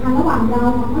มสัมพันธ์ระหว่างเรา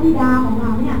ของพระบิดาของเร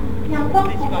าเนี่ยยังต้อง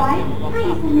คงไว้ให้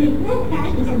สนิทแน่นแฟ้น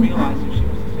อยู่เสมอ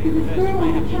Because the Spirit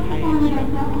wants to testify with us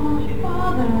that our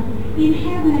Father in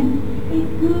heaven is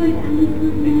good and He's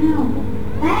good now.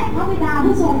 และพระบิดา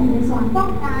ผู้ทรงอยู่ในสวรรค์ต้อ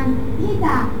งการที่จ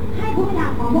ะให้พระวิญญา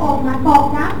ณของพระองค์มาบอก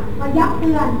ย้ำมายับเ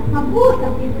ตือนมาพูดกั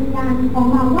บจิตวิญญาณของ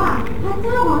เราว่าพระเ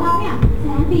จ้าของเราเนี่ยแส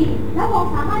นดีและพระอง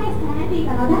ค์สามารถที่แสนดี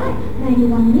กับเราได้ใน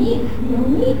วันนี้เดี๋ยว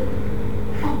นี้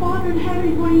Our Father in heaven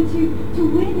is wanting to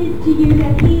witness to you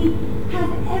that He has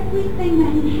everything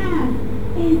that He has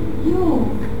is yours.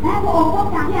 และพระองค์ต้อง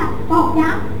การที่จะตอกย้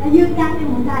ำและยืนยันใน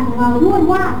หัวใจของเราด้วย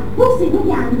ว่าทุกสิ่งทุก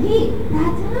อย่างที่พระ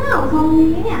เจ้าทรงมี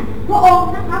เนี่ยพระอง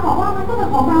ค์นะคะบอกว่ามันก็เป็น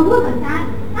ของเราด้วยเหมือนกัน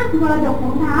นั่นคือมรดกข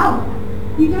องเรา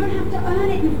You don't have to earn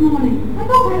it this morning. ไม่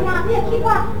ต้องพยายามที่จะคิด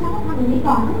ว่าฉันต้องทำอย่างนี้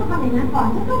ก่อนฉันต้องทำอย่างนั้นก่อน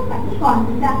ฉันต้องแบบนี้ก่อน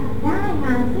ถึงจะได้ม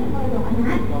าซึ่งมรดกอัน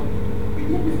นั้น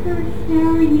Let the Spirit stir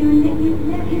in you and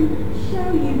let Him show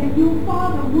you that your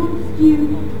Father wants you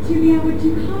to be able to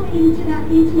come into that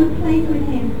intimate place with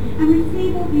Him and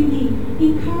receive what you need.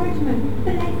 Encouragement,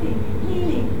 blessing,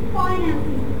 healing,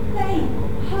 finances, faith,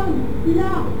 hope,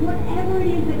 love, whatever it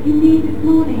is that you need this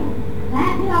morning. และ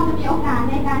ที่เรา จะมีโอกาส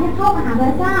ในการที่เข้ามาหาพร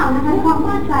ะเจ้านะคะด้วยความ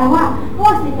มั่นใจว่าไม่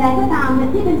ว่าสิ่งใดก็ตามเนี่ย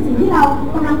ที่เป็นสิ่งที่เรา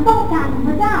กำลังต้องการของ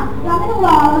พระเจ้าเราไม่ต้องร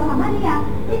อเราสามารถที่จะ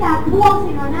ทวง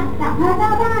สิ่งเหล่านั้นจากพระเจ้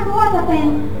าได้ไม่ว่าจะเป็น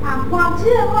ความเ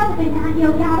ชื่อไม่ว่าจะเป็นการเยีย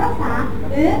วยารักษา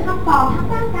หรือคำตอบทาง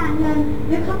ด้านการเงินห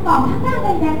รือคำตอบทางด้านใ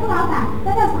ดๆก็แล้วแต่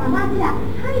ก็จะสามารถที่จะ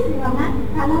ให้สิ่งเหล่านั้น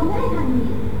กับเราได้ทันที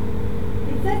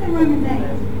It says in Romans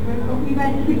 8, what we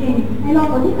read at the beginning, ในโลก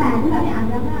บทที่ 8 ที่เราได้อ่าน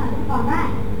แล้วเมื่อก่อนได้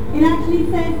it actually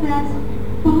says that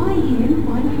by Him,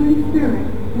 by the Holy Spirit,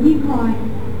 we cry,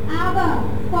 Abba,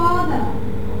 Father.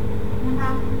 นะคะ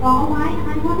บอกเอาไว้นะค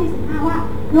ะในข้อที่ 15 ว่า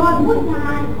โดยพระวิญญา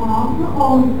ณของพระอ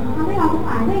งค์ทำให้เราทั้งห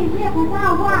ลายได้เรียกพระเจ้า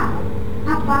ว่า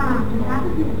อับบานะคะก็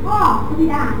คือพ่อพระบิ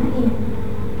ดานั่นเอง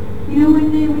You know, when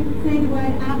they would say the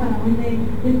word Abba, when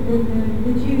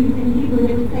the Jews in Hebrew,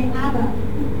 they would say Abba,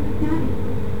 Daddy.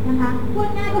 นะคะพูด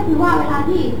ง่ายก็คือว่าเวลา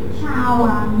ที่ชาว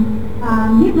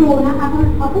ฮิบรูนะคะ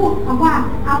เขาพูดคำว่า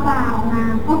อับบาออกมา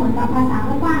ก็เหมือนกับภาษา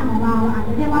กว้างของเราอาจจ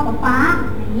ะเรียกว่าป๊า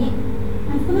อย่างนี้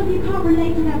And some of you can't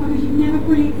relate to that because you've never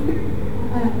fully experienced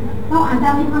เราอาจจะ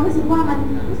มีความรู้สึกว่ามัน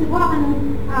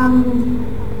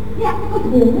เรียกไม่ค่อย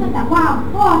ถูกเนื่องจากว่า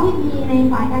พ่อที่มีใน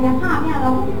ฝ่ายกายภาพเนี่ยเรา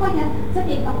ก็ไม่ค่อยจะส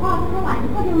นิทกับพ่อเท่าไหร่ไม่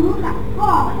ค่อยจะรู้จักพ่อ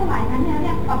เท่าไหร่นั้นเนี่ยเรี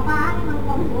ยกป๊าเนี่ยมันค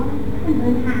วามรู้สึกว่ามันเดิ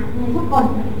นห่างในทุกคน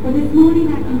But this morning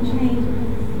that can change because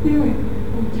the Spirit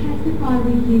will testify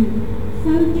with you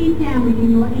so deep down within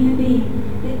your inner being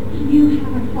that you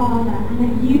have a father and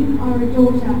that you are a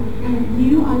daughter and that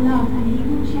you are loved and He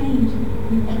will change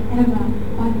you forever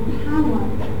by the power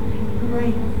of His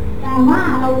grace. แต่ว่า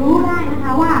เรารู้ได้นะค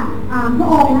ะว่าพระ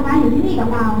องค์นะคะอยู่ที่นี่กับ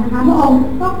เรานะคะพระองค์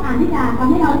ต้องการที่จะทำ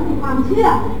ให้เรามีความเชื่อ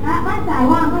และมั่นใจ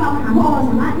ว่าเมื่อเรามาหาพระองค์เรา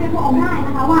สามารถเรียกพระองค์ได้น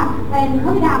ะคะว่าเป็นพร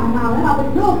ะบิดาของเราและเราเป็น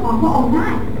ลูกของพระองค์ได้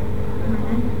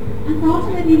And to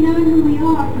ultimately know who we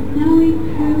are is knowing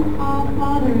who our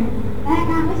Father is. และ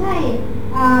การไม่ใช่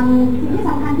สิ่งที่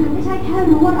สำคัญคือไม่ใช่แค่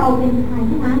รู้ว่าเราเป็นใครเ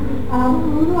ท่านั้นแต่เราต้อ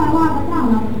งรู้ด้วยว่าพระเจ้า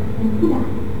เราเป็นผู้ใด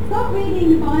Start reading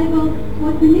the Bible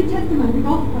or the New Testament, the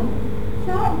Gospel.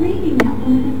 Start reading that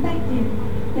from the perspective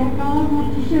that God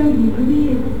wants to show you who He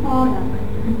is, the Father,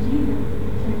 and Jesus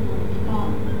showed you the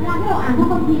Father. เวลาที่เราอ่านพระ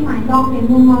คัมภีร์ใหม่ลองเปลี่ยน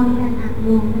มุมมองในการอ่าน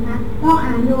ดูนะคะลองอ่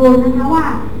านดูนะคะว่า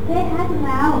แท้จริง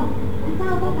แล้วพระเจ้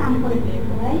าต้องการเปิดเผ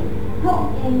ยพระอง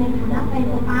ค์เองในฐานะเป็น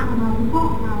ตัวป้าของเราเป็นพ่อ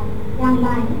ของเราอย่างไร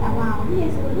ให้กับเราที่เย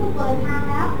ซูผู้เปิดทาง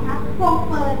แล้วนะคะทรง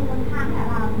เปิดหนทางให้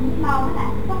เรานี้เรานั่นแหละ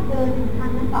ต้องเดินทาง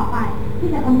นั้นต่อไปที่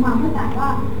จะทำความเข้าใจว่า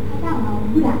พระเจ้าของเราเป็น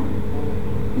ผู้ใด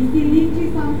You see, these two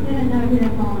sons didn't know who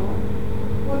their father was.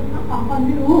 คนทั้งสองคนไ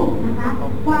ม่รู้นะคะ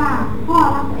ว่าพ่อ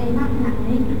รักตัวเองมากขนาดไหน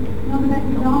Not the best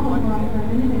example for us,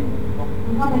 though, is it?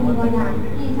 มันก็เป็นตัวอย่าง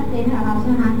ที่ชัดเจนให้กับเราใ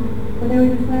ช่ไหมคะ But there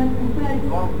was a third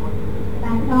son. แต่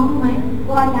พี่น้องรู้ไหม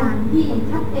ตัวอย่างที่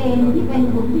ชัดเจนที่เป็น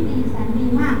บุตรที่ดีแสนดี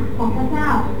มากของพระเจ้า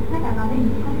ให้กับเราได้เ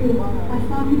ห็นก็คือ A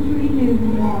son who truly knew who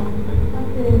he was. ก็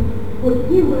คือบุตร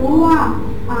ที่รู้ว่า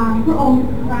พระองค์เ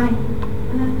ป็นใคร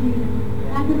And that's Jesus.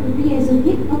 นั่นก็คือพระเยซูค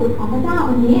ริสต์พระบุตรของพระเจ้า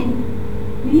วันนี้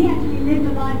He actually lived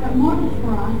a life that models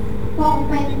for us ทรง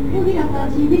เป็นผู้ที่ดำเนิน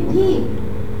ชีวิตที่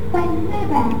เป็นแม่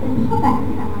แบบเป็นพ่อแบบใ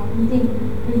ห้กับเราจริง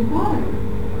who his father is.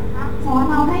 ๆสอน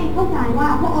เราให้เข้าใจว่า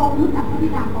พระองค์รู้จักพระบิ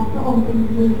ดาของพระองค์เป็น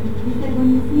ดี He said, when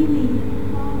you see me, you see the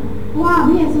Father. เพราะว่าพ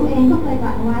ระเยซูเองก็เคยต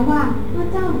รัสเอาไว้ว่าเมื่อ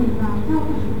เจ้าเห็นเราเจ้า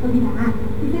ก็เห็นพระบิดา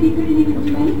He said he couldn't even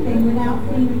do anything without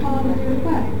seeing the Father do it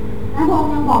first. และพระอง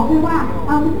ค์ยังบอกด้วยว่าเ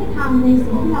ราไม่ทำใน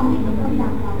สิ่งที่เราไม่เห็นพระบิดา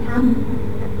ของเราท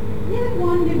ำ You ever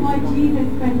wondered why Jesus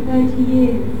spent 30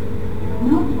 years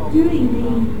not doing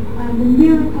the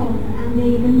miracles and the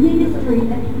ministry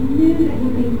that he knew that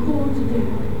he'd been called to do?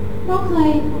 เราเค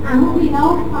ยอ่านพระคัมภีร์แล้ว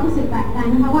ความรู้สึกแปลกใจ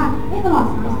นะคะว่าตลอด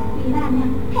30 ปีแรกเนี่ย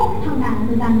พวกไม่ทำงานเ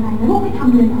ป็นการอะไรพวกไม่ท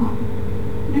ำเลยเหรอ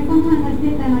You know, sometimes I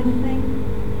sit there and I just think,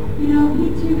 you know, he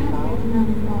too had to get to know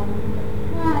his Father.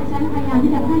 เมื่อฉันพยายาม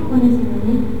ที่จะให้คนในสิ่ง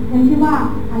นี้ยังคิดว่า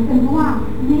อาจจะเป็นเพราะว่า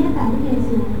แม้แต่พระเย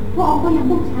ซูพระองค์ก็ยัง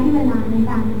ต้องใช้เวลาใน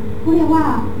การเขาเรียกว่า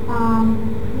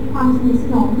มีความสนิทส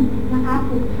นมนะคะ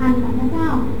ผูกพันกับพระเจ้า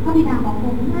พระบิดาของพระอ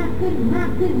งค์มากขึ้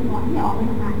นก่อนที่จะออกไป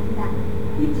ทำงานจริงจัง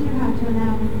He too had to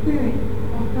allow the Spirit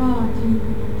of God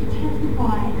to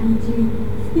testify and to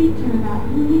speak to him about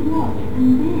who he was and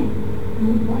then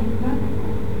what his purpose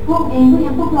was. พวกเองก็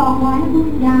ยังต้องรอไว้ให้ผู้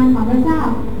วิญญาณของพระเจ้า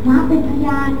มาเป็นพย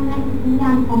านในวิญญ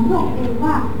าณของพระองค์เอง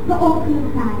ว่าพระองค์คือ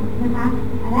ใครนะคะ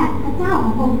และพระเจ้าขอ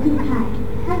งพระองค์คือใคร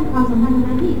ถ้ามีความสัมพันธ์ตรง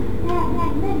นั้นที่แน่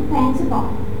นแฟ้นซะก่อน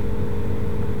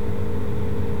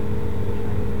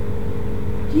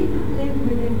Jesus lived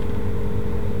with his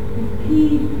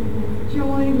peace, with his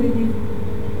joy, with his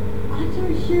utter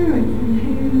assurance in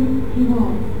who he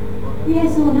was. พระเย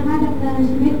ซูนะคะดำเนิน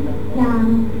ชีวิตอย่าง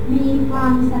มีควา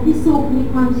มสันติสุขมี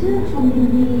ความชื่นชมยิน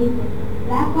ดี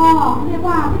และก็เรียก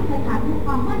ว่าไม่เคยขาดค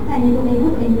วามมั่นใจในตัวเองว่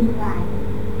าตัวเองเป็นใคร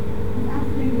There's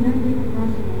absolutely no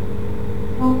repercussion.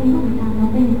 เราเองก็เหมือนกันเรา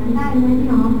เป็นอย่างนั้นได้ไหมพี่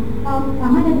น้องเราสา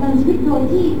มารถดำเนินชีวิตโดย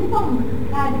ที่ไม่ต้อง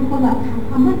กลายเป็นคนแบบขาด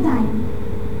ความมั่นใจ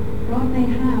God may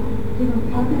have different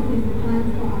purposes and plans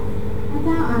for us, พระเ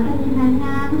จ้าอาจจะมีแผนง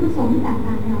านประสงค์ที่แตก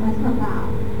ต่างกันไว้สำหรับเรา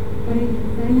but it is the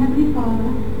same Heavenly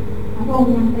Father พระอง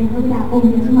ค์ยังเป็นพระบิดาองค์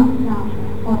เดียวสำหรับเรา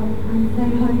คน and the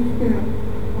same Holy Spirit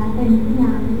และเป็นพระบิดา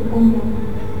คือองค์เดียวกัน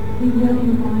who will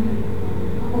invite us.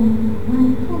 พระองค์มัน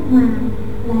เข้ามา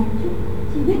แปลงชุด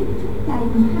ชีวิตชุดใจ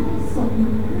ของท่านให้สดใหม่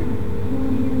He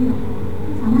will heal your heart.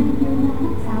 สามารถเยียวยา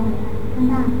รักษาหัวใจท่าน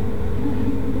ได้ He will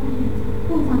heal your body.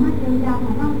 ผู้สามารถเยียวยาข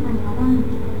องร่างกายเราได้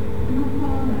Your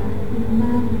Father is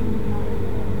lovely in heaven.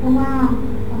 เพราะว่า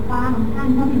ฟ้าของท่าน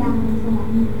พระบิดาในสวรร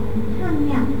ค์ของท่านเ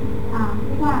นี่ยเ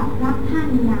รียกว่ารักท่าน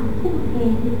อย่างทุ่มเท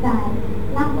จิตใจ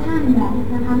รักท่านแบบ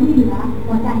นะคะไม่เหลือ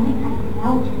หัวใจให้ใครแล้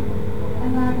ว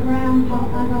As our grandpa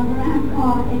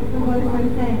it's the word so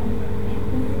said,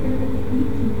 the Spirit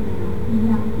speaks to you now. อ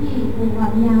ย่างที่ปู่กั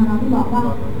บยาเราที่บอกว่า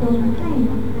ตรงให้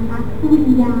นะคะผู้วิ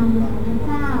ญญาณของพระเ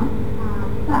จ้า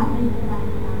ตรัสในใจ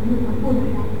อยู่กับพูดอะ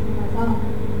ไรแล้วก็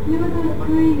You know what I was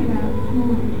praying about this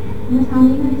morning? เมื่อเช้า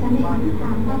นี้ก็ดิฉันได้อธิษฐ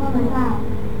านก็เลยว่า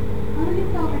I really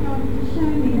felt like God was to show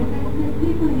me that there's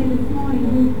people here this morning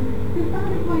who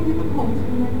found it quite difficult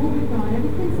in their walk with God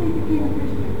ever since they became a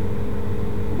Christian.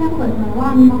 ถ้าเปิดเผยว่า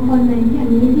มีบางคนในที่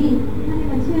นี้ที่ท่านได้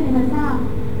มาเชื่อในพระเจ้า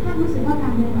ท่านรู้สึกว่ากา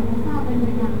รเดินกับพระเจ้าเป็นไป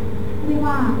อย่างเรียก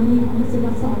ว่ามีความรู้สึก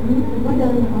ว่าสอนหรือว่าเดิ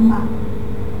นอย่างลำบาก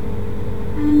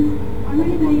And I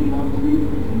really believe He wants to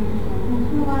minister to you. ผมเ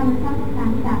ชื่อว่าพระเจ้าต้องการ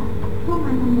ที่จะเข้าม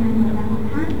าทำงานในหัวใจของ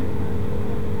ท่าน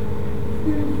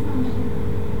Spirit of sonship.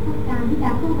 ต้องการที่จะ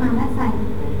เข้ามาและใส่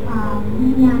วิ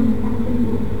ญญาณในการเป็น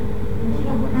บุตรในชี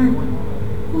วิตของท่าน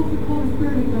It's also called the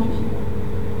Spirit of adoption.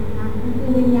 มันคือ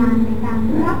วิญญาณในการ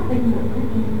รับเป็นบุตรนั่น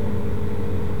เอง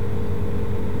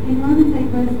In Romans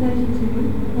 8 verse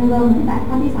 32, ในโรมที่8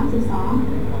ข้อที่32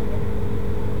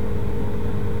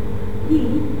 He,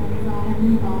 that is our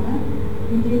Heavenly Father,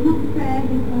 who did not spare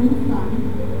His own Son,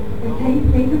 but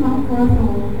gave Him up for us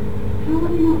all, how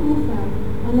will He not also,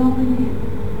 along with Him,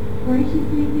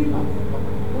 graciously give us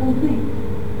all things?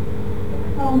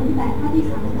 ตรงที่8ข้อที่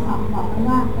32บอกไว้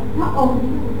ว่าพระองค์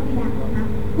นี้คือพระบิดานะคะ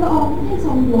พระองค์ไม่ได้ท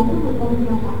รงหวงพระบุตรองค์เดี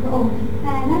ยวของพระองค์แ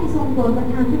ต่ได้ทรงโปรดประ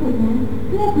ทานพระบุตรนั้นเ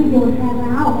พื่อประโยชน์แก่เร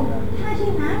าถ้าเช่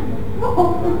นนั้นพระอง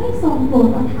ค์จะไม่ทรงโปรด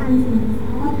ประทานสิ่งสา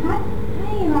รพัดใ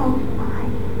ห้เราทั้งหลาย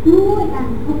ด้วยกัน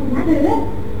ขอบคุณนะหรือ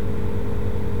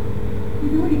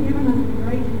He's already given us the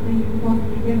greatest thing He could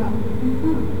possibly give us, His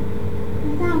Son. พร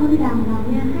ะเจ้าพระบิดาของเราเ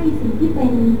นี่ยให้สิ่งที่เป็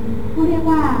นเขาเรียก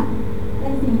ว่าเป็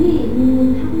นสิ่งที่มี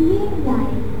ทั้งยิ่งใหญ่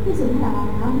ที่สุดให้กับเรา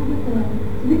แล้วนั่นก็คือ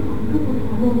ชีวิตของผู้คนข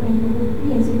องดวงเป็นพระ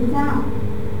เยซูคริสต์เจ้า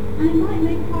And it might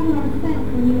make quite a lot of sense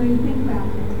when you think about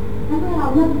it. ถ้าเมื่อเรา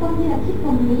เริ่มต้นที่จะคิดต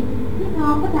รงนี้พี่น้อ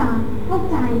งก็จะเข้า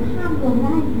ใจภาพรวมไ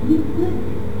ด้ยิ่งขึ้น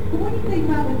But when you think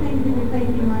about the things that we're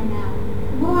facing right now,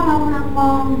 เพราะว่าเรากำลังม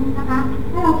องนะคะ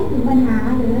ถ้าเราคิดถึงปัญหา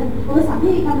หรืออุปสรรค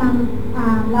ที่กำลัง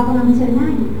เรากำลังเผชิญหน้า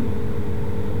อยู่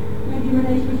maybe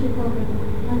relationship problems,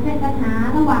 มันเป็นปัญหา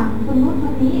ระหว่างคนนู้นค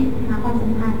นนี้หาความสั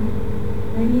มพันธ์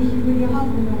maybe issues with your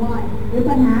husband or wife, หรือ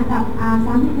ปัญหากับส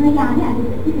ามีภรรยาที่อาจจะเ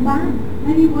กิดขึ้นในบ้าน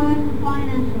maybe work and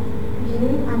financial, หรื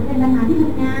ออาจจะเป็นปัญหาที่ท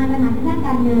ำงานปัญหาทางด้านก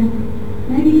ารเงิน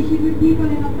maybe issues with people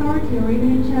in authority or even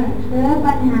in church. หรือ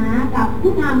ปัญหากับ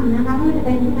ผู้นำนะคะไม่ว่าจะเ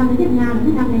ป็นผู้นำในที่ทำงานหรือ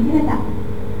ผู้นำในที่ระดับ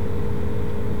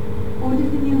Or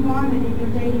just in the environment in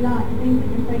your daily life, things that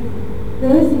you're facing. ห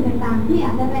รือสิ่งต่างๆที่อ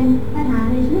าจจะเป็นปัญหา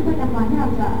ในชีวิตประจำวันที่เรา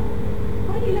เจอ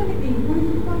When you look at these, what is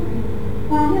your focus? เ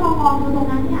วลาที่เรามองดูตรง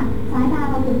นั้นเนี่ยสายตา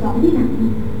เราจดจ่อไปที่ไหน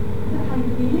Is that how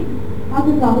you're feeling? เราจ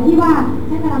ดจ่อไปที่ว่า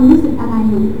ฉันกำลังรู้สึกอะไร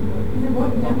อยู่ Is it what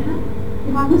you don't have? ใน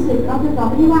ความรู้สึกเราจดจ่อ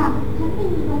ไปที่ว่าฉันไม่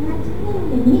มีตรงนั้นฉันไม่มี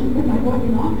อย่างนี้หรือ Is it what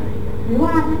you're not? หรือว่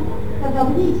าฉันจดจ่อไป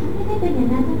ที่ฉันไม่ได้เป็นอย่าง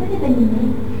นั้นฉันไม่ได้เป็นอย่างนี้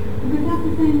Because that's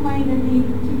the same way that the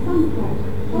two sons thought.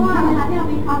 เพราะว่าเวลาที่เรา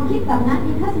มีความคิดแบบนั้น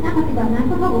มีทัศนคติแบบนั้น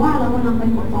ก็เท่ากับว่าเรากำลังเป็น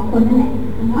บุตรสองคนนั่นแหละ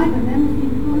And neither of them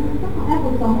received the promise of God. และบุ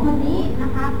ตรสองคนนี้นะ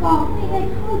คะก็ไม่ได้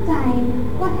เข้าใจ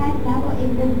ว่าแท้จริงแล้วตัวเอง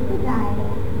เป็นผู้ใด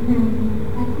ใน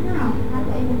พระเจ้านะคะ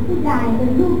ตัวเองเป็นผู้ใดเป็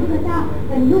นลูกที่พระเจ้า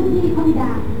เป็นลูกที่พระบิด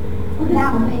าของตั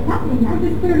วเองรับอย่างนั้น What the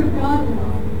Spirit of God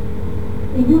does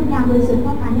สิ่งที่วิญญาณบริสุทธิ์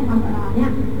ต้องการให้ทำกับเราเนี่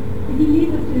ย is He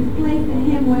leads us to this place in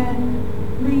Him where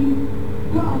we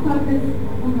put our focus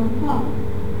on our Father.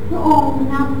 พระองค์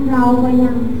นำเราไปยั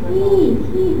ง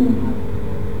ที่หนึ่ง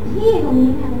ที่ตรง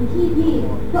นี้เนี่ยเป็นที่ที่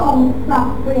พระองค์ปรับ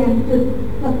เปลี่ยนจุด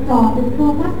จดจ่อจุดโฟ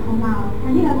กัสของเราแท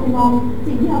นที่เราจะมอง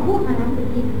สิ่งที่เราพูดมานั้นตะ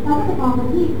กี้เราก็จะมองไป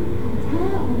ที่พระ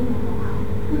เจ้าของเรา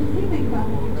What does He think about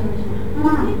this situation? How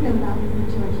does He feel about this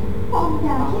situation? พระองค์จ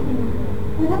ะคิดยังไง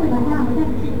พ คือถ้าเป็นพระเจ้าพระเจ้า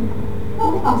จะคิดพระอง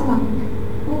ค์ไม่ตอบสนอง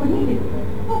พระองค์ไม่ได้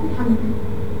พระองค์ทำ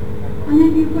And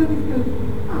then you focus goes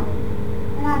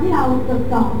เวลาที่เราจด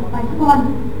จ่อไปข้างบน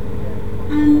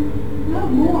and know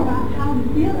more about how you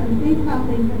feel and think about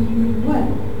things as you read the word.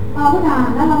 เราก็จะ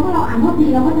แล้วเราเมื่อเราอ่านพระคัมภี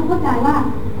ร์เราก็จะเข้าใจว่า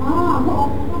อ๋อพระอง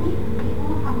ค์ต้องคิดอย่างนี้พระ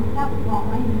องค์ทำพระเจ้าบอก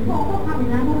ไว้อย่างนี้พระองค์ต้องทำอย่า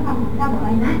งนั้นพระองค์ทำพระเจ้าบอกไ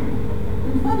ว้นะ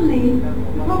And suddenly,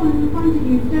 the problems in front of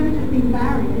you, instead of just being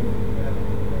barriers,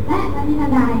 และทันทีทั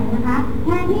นใดนะคะแท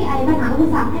นที่ไอ้ปัญหาอุป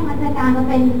สรรคให้มันจะกลายมา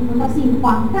เป็นเหมือนกับสิ่งขว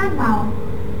างกั้นเรา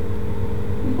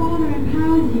the Father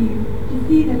empowers you to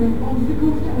see them as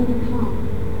obstacles to overcome.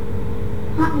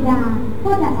 พระบิดา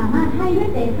ก็จะสามารถให้ฤท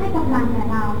ธิ์เดชให้กำลังแก่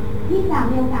เราที่จะ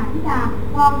มีโอกาสที่จะ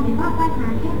มองเห็นว่าปัญหา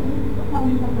แค่นี้เรา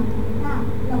มีกำลังของพระเจ้า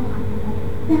เราผ่านมันได้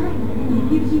อย่างแน่นอน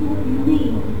He gives you what you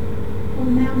need for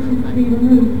the mountains to be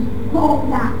removed. พระองค์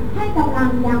จะให้กำลัง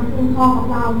อย่างเพียงพอกับ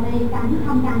เราในการที่ท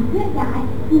ำการเคลื่อนย้าย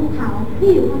ภูเขาที่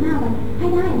อยู่ข้างหน้าไว้ให้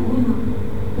ได้อย่างแน่นอน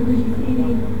Because you see the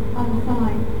other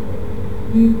side,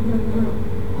 you go through.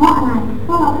 เพราะอะไรเพ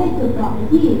ราะเราไม่ได้จดจ่อไป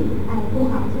ที่ไอ้ภู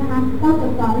เขาใช่ไหมคะเราจ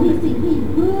ดจ่อไปที่สิ่งที่อยู่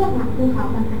เบื้องหลังภูเขา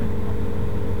ต่างหาก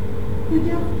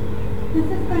So let's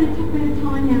just spend a bit of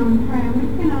time now in prayer. We're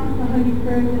just going to ask the Holy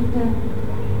Spirit just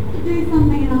to do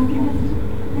something and ask Him just to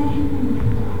let Him in.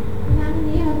 งาน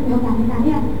นี้เราจะมีโอกาสในการ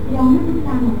ที่จะยอมให้พระเ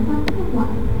จ้าของพระเจ้าพูดไหว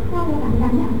ถ้ามีโอกาสในกา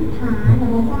รที่อธิษฐานกับ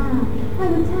พระเจ้าให้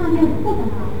พระเจ้าเนี่ยพูดกับ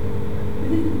เรา But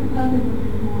this is the purpose of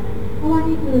this morning. เพราะว่า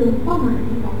นี่คือเป้าหมายข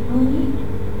องวันนี้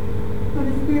For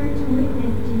the Spirit to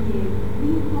witness to you.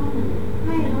 Be fatherly. ใ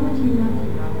ห้พระชีวิต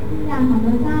วิญญาณของพ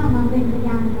ระเจ้ามาเป็นพย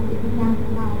านกับจิตวิญญาณขอ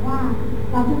งเราว่า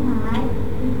เราทั้งหลาย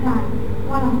เป็นใคร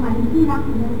ว่าเราหมายถึงที่รักข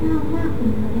องพระเจ้ามากถึ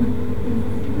งไหน In a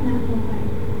supernatural way.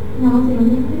 น้องสิ่ง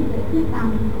นี้ไม่ได้เกิดขึ้นตาม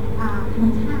ธรรม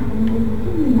ชาติมันเป็น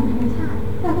ที่มีธรรมชาติ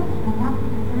เราก็ขอรับ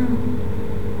พระเจ้า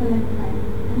So let's pray.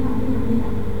 แล้วเราที่ทำได้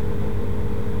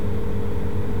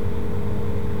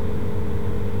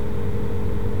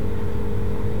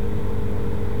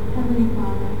Heavenly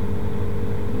Father,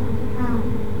 ข้าว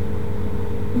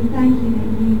we thank you that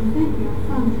you sent your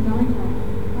Son to die for us,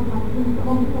 เราขอบคุณพระอ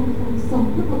งค์ทรงส่ง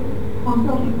พระบุตรของพร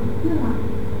ะองค์เพื่อเรา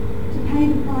to pay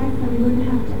the price so we wouldn't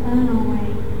have to earn our way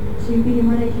to be in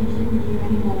relationship with you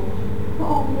anymore. พระ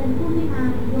องค์เป็นผู้ที่มา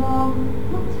ยอม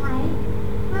ชดใช้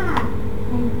ค่า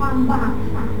ในความบาปทั้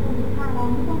งหลายตรงนี้ค่ะเรา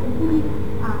ไม่ต้องเป็นผู้ที่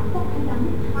ต้องพยายาม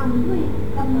ที่ทำด้วย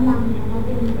กำลังของเราเ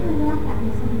องเพื่อได้รับการ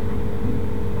สนใจ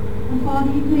And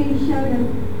Father, you clearly showed us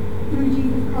through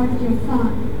Jesus Christ, your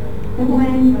Son, that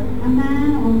when a man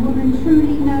or a woman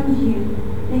truly knows you,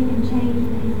 they can change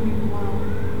the history of the world.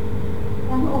 แ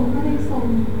ละพระองค์ก็ได้ทรง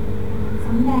ส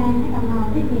ำแดงให้กับเรา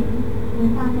ได้เห็นเหมือน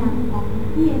ตามอย่างของ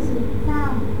ที่เยซูเจ้า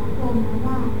ของพระองค์นะ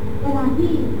ว่าเวลา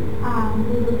ที่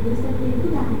บุรุษหรือสตรีผู้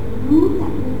ใดรู้จั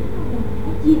กพระเจ้าอย่างแ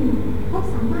ท้จริงเขา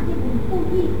สามารถที่เป็นผู้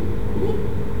ที่พลิก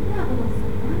หน้าประวัติศา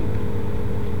สตร์ได้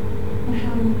But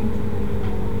how do we get to know you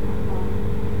more, Father?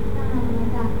 ถ้าเรา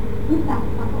จะรู้จัก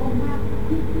พระองค์มาก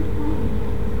ขึ้นได้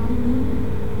เอานี้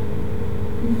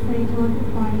You say to us it's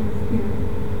by your Spirit.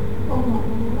 พระองค์บอกเ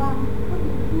ลยว่าก็อ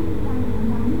ยู่ที่ใจของ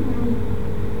เรานี่ไง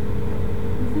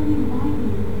And so we invite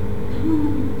you, come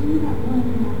and do that work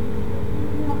in us.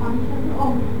 เราขอเชิญพระอ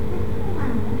งค์ให้เข้ามา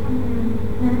และทำงาน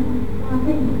นั้นมาเ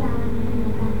ป็นพยานในเดีย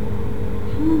วกัน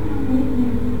Come and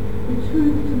witness the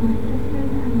truth to my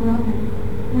sisters and brothers.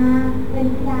 มาเป็น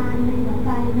พยานในหัวใจ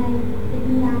ในจิต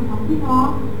วิญญาณของพี่น้อง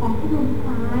ของผู้รุ่น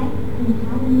ท้ายถึงเช้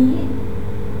าวันนี้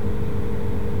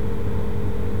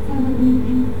So that we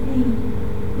can see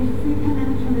the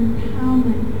supernatural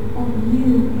empowerment of you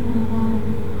in our lives.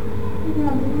 ที่เร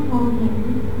าจะได้มองเห็น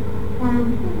การ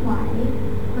เคลื่อนไหว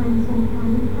การทรงความ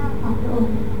มีค่าของพระอง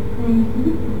ค์ในชี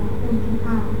วิตของเราเป็นที่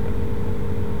ค่ะ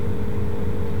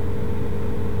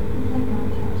Just like our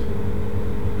church here.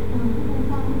 ตอนที่เรา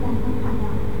สร้างการสัมผัสเร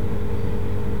า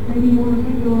Maybe you want to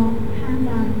put your hand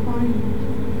out in front of you and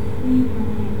just receive from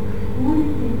Him. What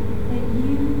is it that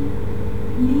you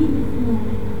need this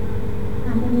morning? อ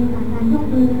าจจะมีการยก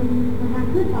มือนะคะ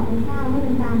ขึ้นต่อไปทราบว่าเ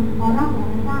ป็นการขอรับของ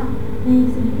พระเจ้าใน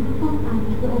สิ่งที่ต้องการข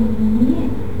องพระองค์นี้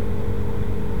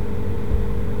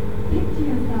Picture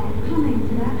yourself coming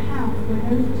to that house where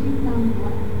those two sons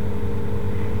were.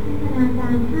 จินตนากา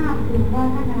รภาพดูว่า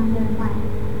ถ้ากำลังเดินไป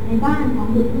ในบ้านของ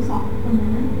บุตรทั้งสองคน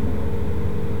นั้น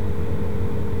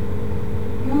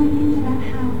Going into that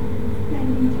house and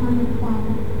spending time with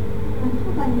Father. มันเข้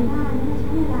าไปในบ้านแล้วก็ใช้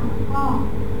เวลากับพ่อ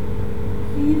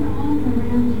See His arms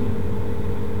around you.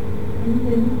 เห็น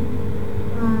ถึง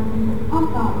อ้อม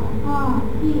กอดของพ่อ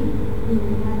ที่อยู่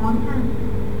มาล้อมข้าง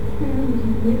Spirit, would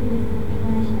you witness the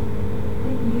pleasure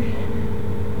that you have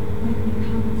when we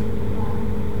come to the Father?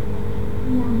 พ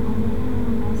ยายามของพระเจ้า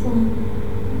เราทรง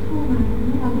เข้ามาใ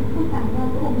ห้เราได้เข้าใจว่า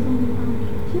พระ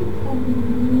องค์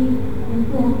นี้ใน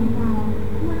ตัวของเรา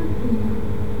มากขึ้น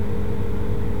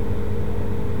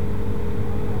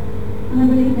And I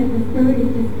believe that the Spirit is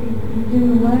just is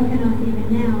doing a work in us even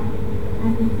now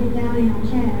as we sit down in our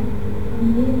chair. วัน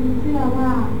นี้เชื่อว่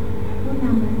าผู้น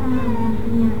ำพระเจ้าการท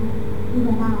ำงานอยู่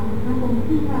กับเราพระองค์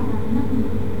ที่เรากำลังนั่งอยู่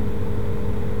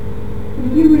But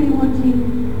if you're really wanting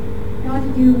God to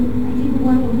do a deeper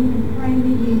work where He can pray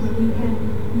with you, where He can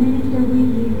minister with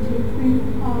you to experience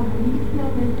the Father, and you feel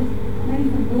there's just maybe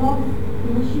some blocks you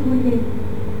wish you would get,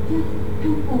 just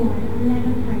come forward and let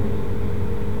us pray with you.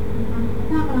 นะคะพระ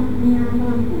เจ้ากำลังทำงานกำ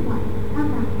ลังพูดไหวท่าม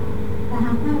กลางเราแต่ห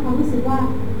ากท่านมีความรู้สึกว่า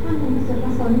ท่านมีสุดปร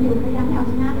ะสงค์อยู่พยายามที่เอา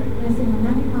ชนะในสิ่งเหล่า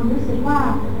นั้นมีความรู้สึกว่า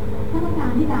ท่านต้องกา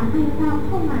รที่จะให้พระเจ้าเ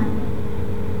ข้ามา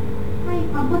ให้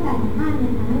ความเข้าใจของท่านใน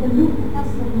ฐานะเป็นลูกพระเจ้า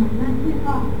เสมอมากขึ้น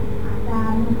ก็อาจจะ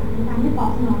มีโอกาสในการที่ตอ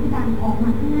บสนองที่การออกมา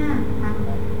ข้างหน้านะคะ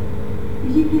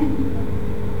If you can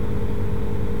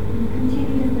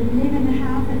continue just to live in the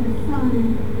house as a son,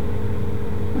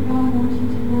 but God wants you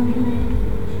to know Him as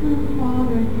a true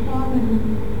Father, as a Father who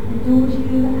adores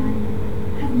you and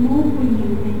has more for you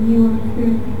than you are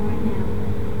experiencing right now.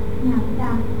 อยากจะ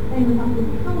เป็นความสุข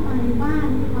เข้ามาในบ้าน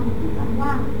มีความเข้าใจว่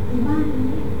าในบ้าน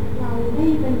นี้เราได้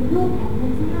เป็นลูกของพระ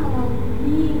เจ้าเรา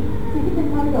มีสิ่งที่เป็น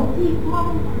มรดกที่พ่อ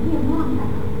ต้องการที่จะมอบให้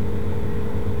เรา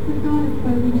So God has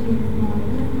spoken to you this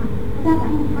morning. นะคะพระเจ้าจะ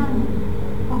ให้ท่าน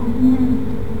ออกมาทำงาน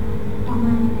ออกม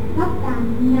ารับการ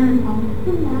งานของ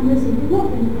ผู้นำโดยสิ่งที่ร่วม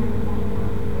เป็นงานของเรา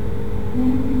Let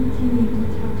Him continue to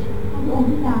touch you. พระองค์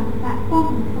ที่จะแตะต้อง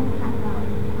สัมผัสเรา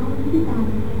เอาที่การ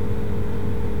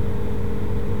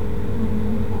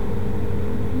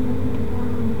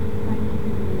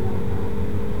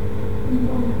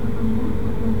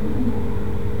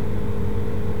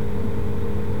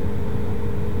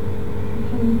The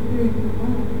Holy Spirit is at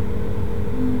work.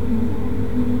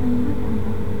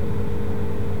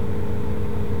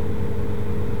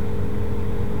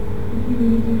 If you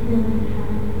really do feel that it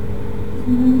has just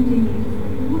moved in you, just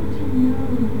want to know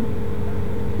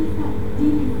just that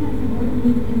deep sense of what it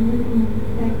means to live in the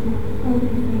perspective of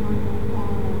focusing on your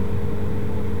Father.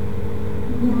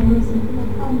 งานในสิ่งที่เรา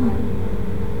เข้ามา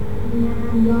งา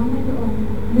นย้อมให้พระองค์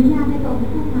อนุญาตให้พระองค์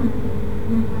เข้ามา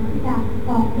นะคะที่จะต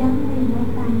อกย้ำในหัว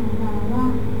ใจของเราว่า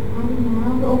อันนี้แล้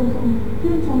วพระองค์ทรง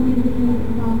ชื่นชมยินดีกั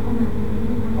บเราขนาดนี้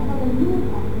นะคะเพราะเราเป็นลูก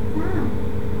ของพระเจ้า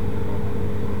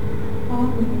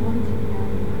Father, we want to know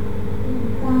you.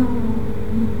 เจ้า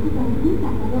ที่เรารู้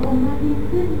จักพระองค์มากยิ่ง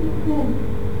ขึ้นยิ่งขึ้น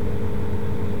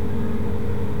We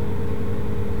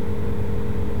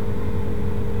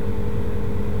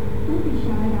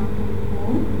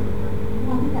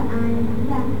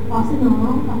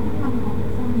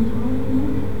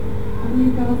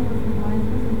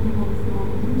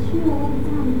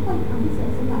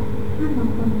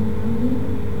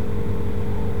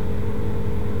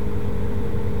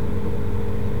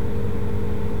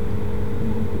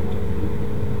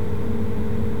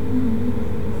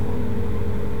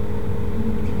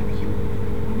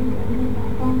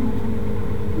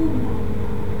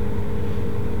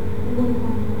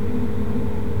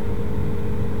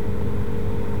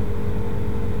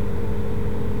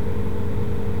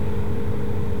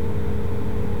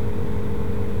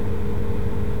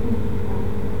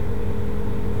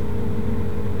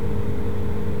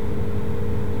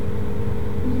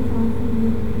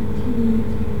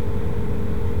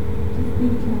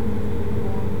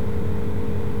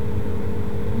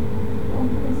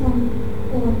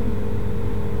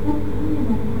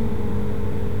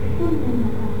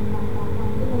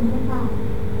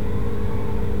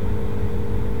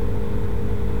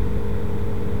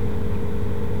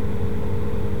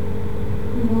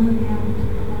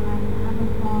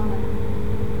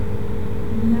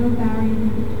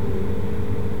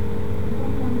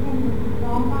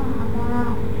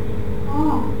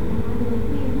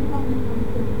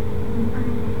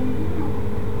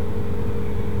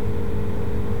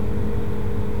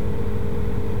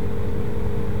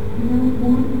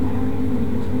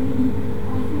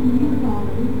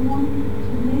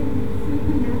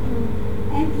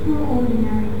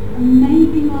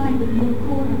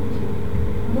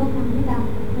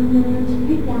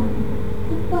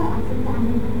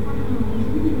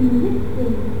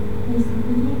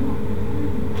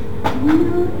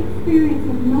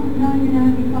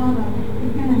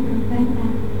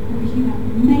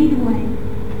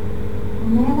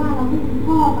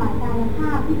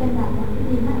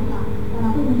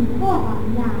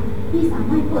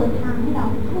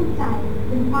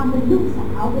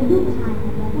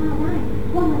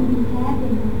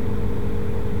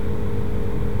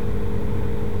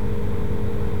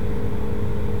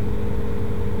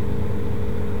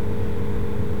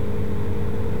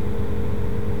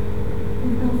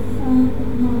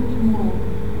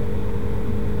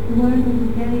word was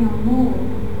getting on more.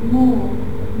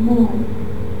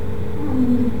 มัน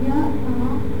มีเยอะเน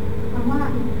าะคำว่า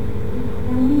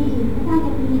ยังมีอีกพระเจ้า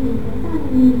ยังมีอีกพระเจ้ายั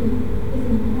งมีอีกเป็น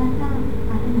สิ่งที่พระเจ้า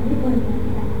อาจจะไม่ได้เปิดเผย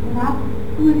นะครับ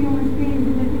Some of you are saying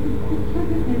that this is God's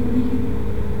purpose and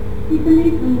we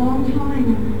believed for a long time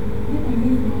and yet there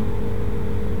is no.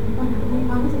 ปัญหามีค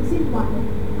วามรู้สึกสิ้นหวัง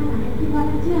ท่านอาจจะคิดว่า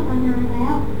ท่านเชื่อมานานแล้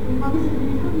วมีความรู้สึกเป็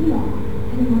นเท่านี้หรอแ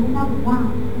ต่ในวันที่เราบอกว่า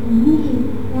ยังมีอีก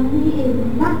ใน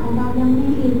บ้านของเรายังมี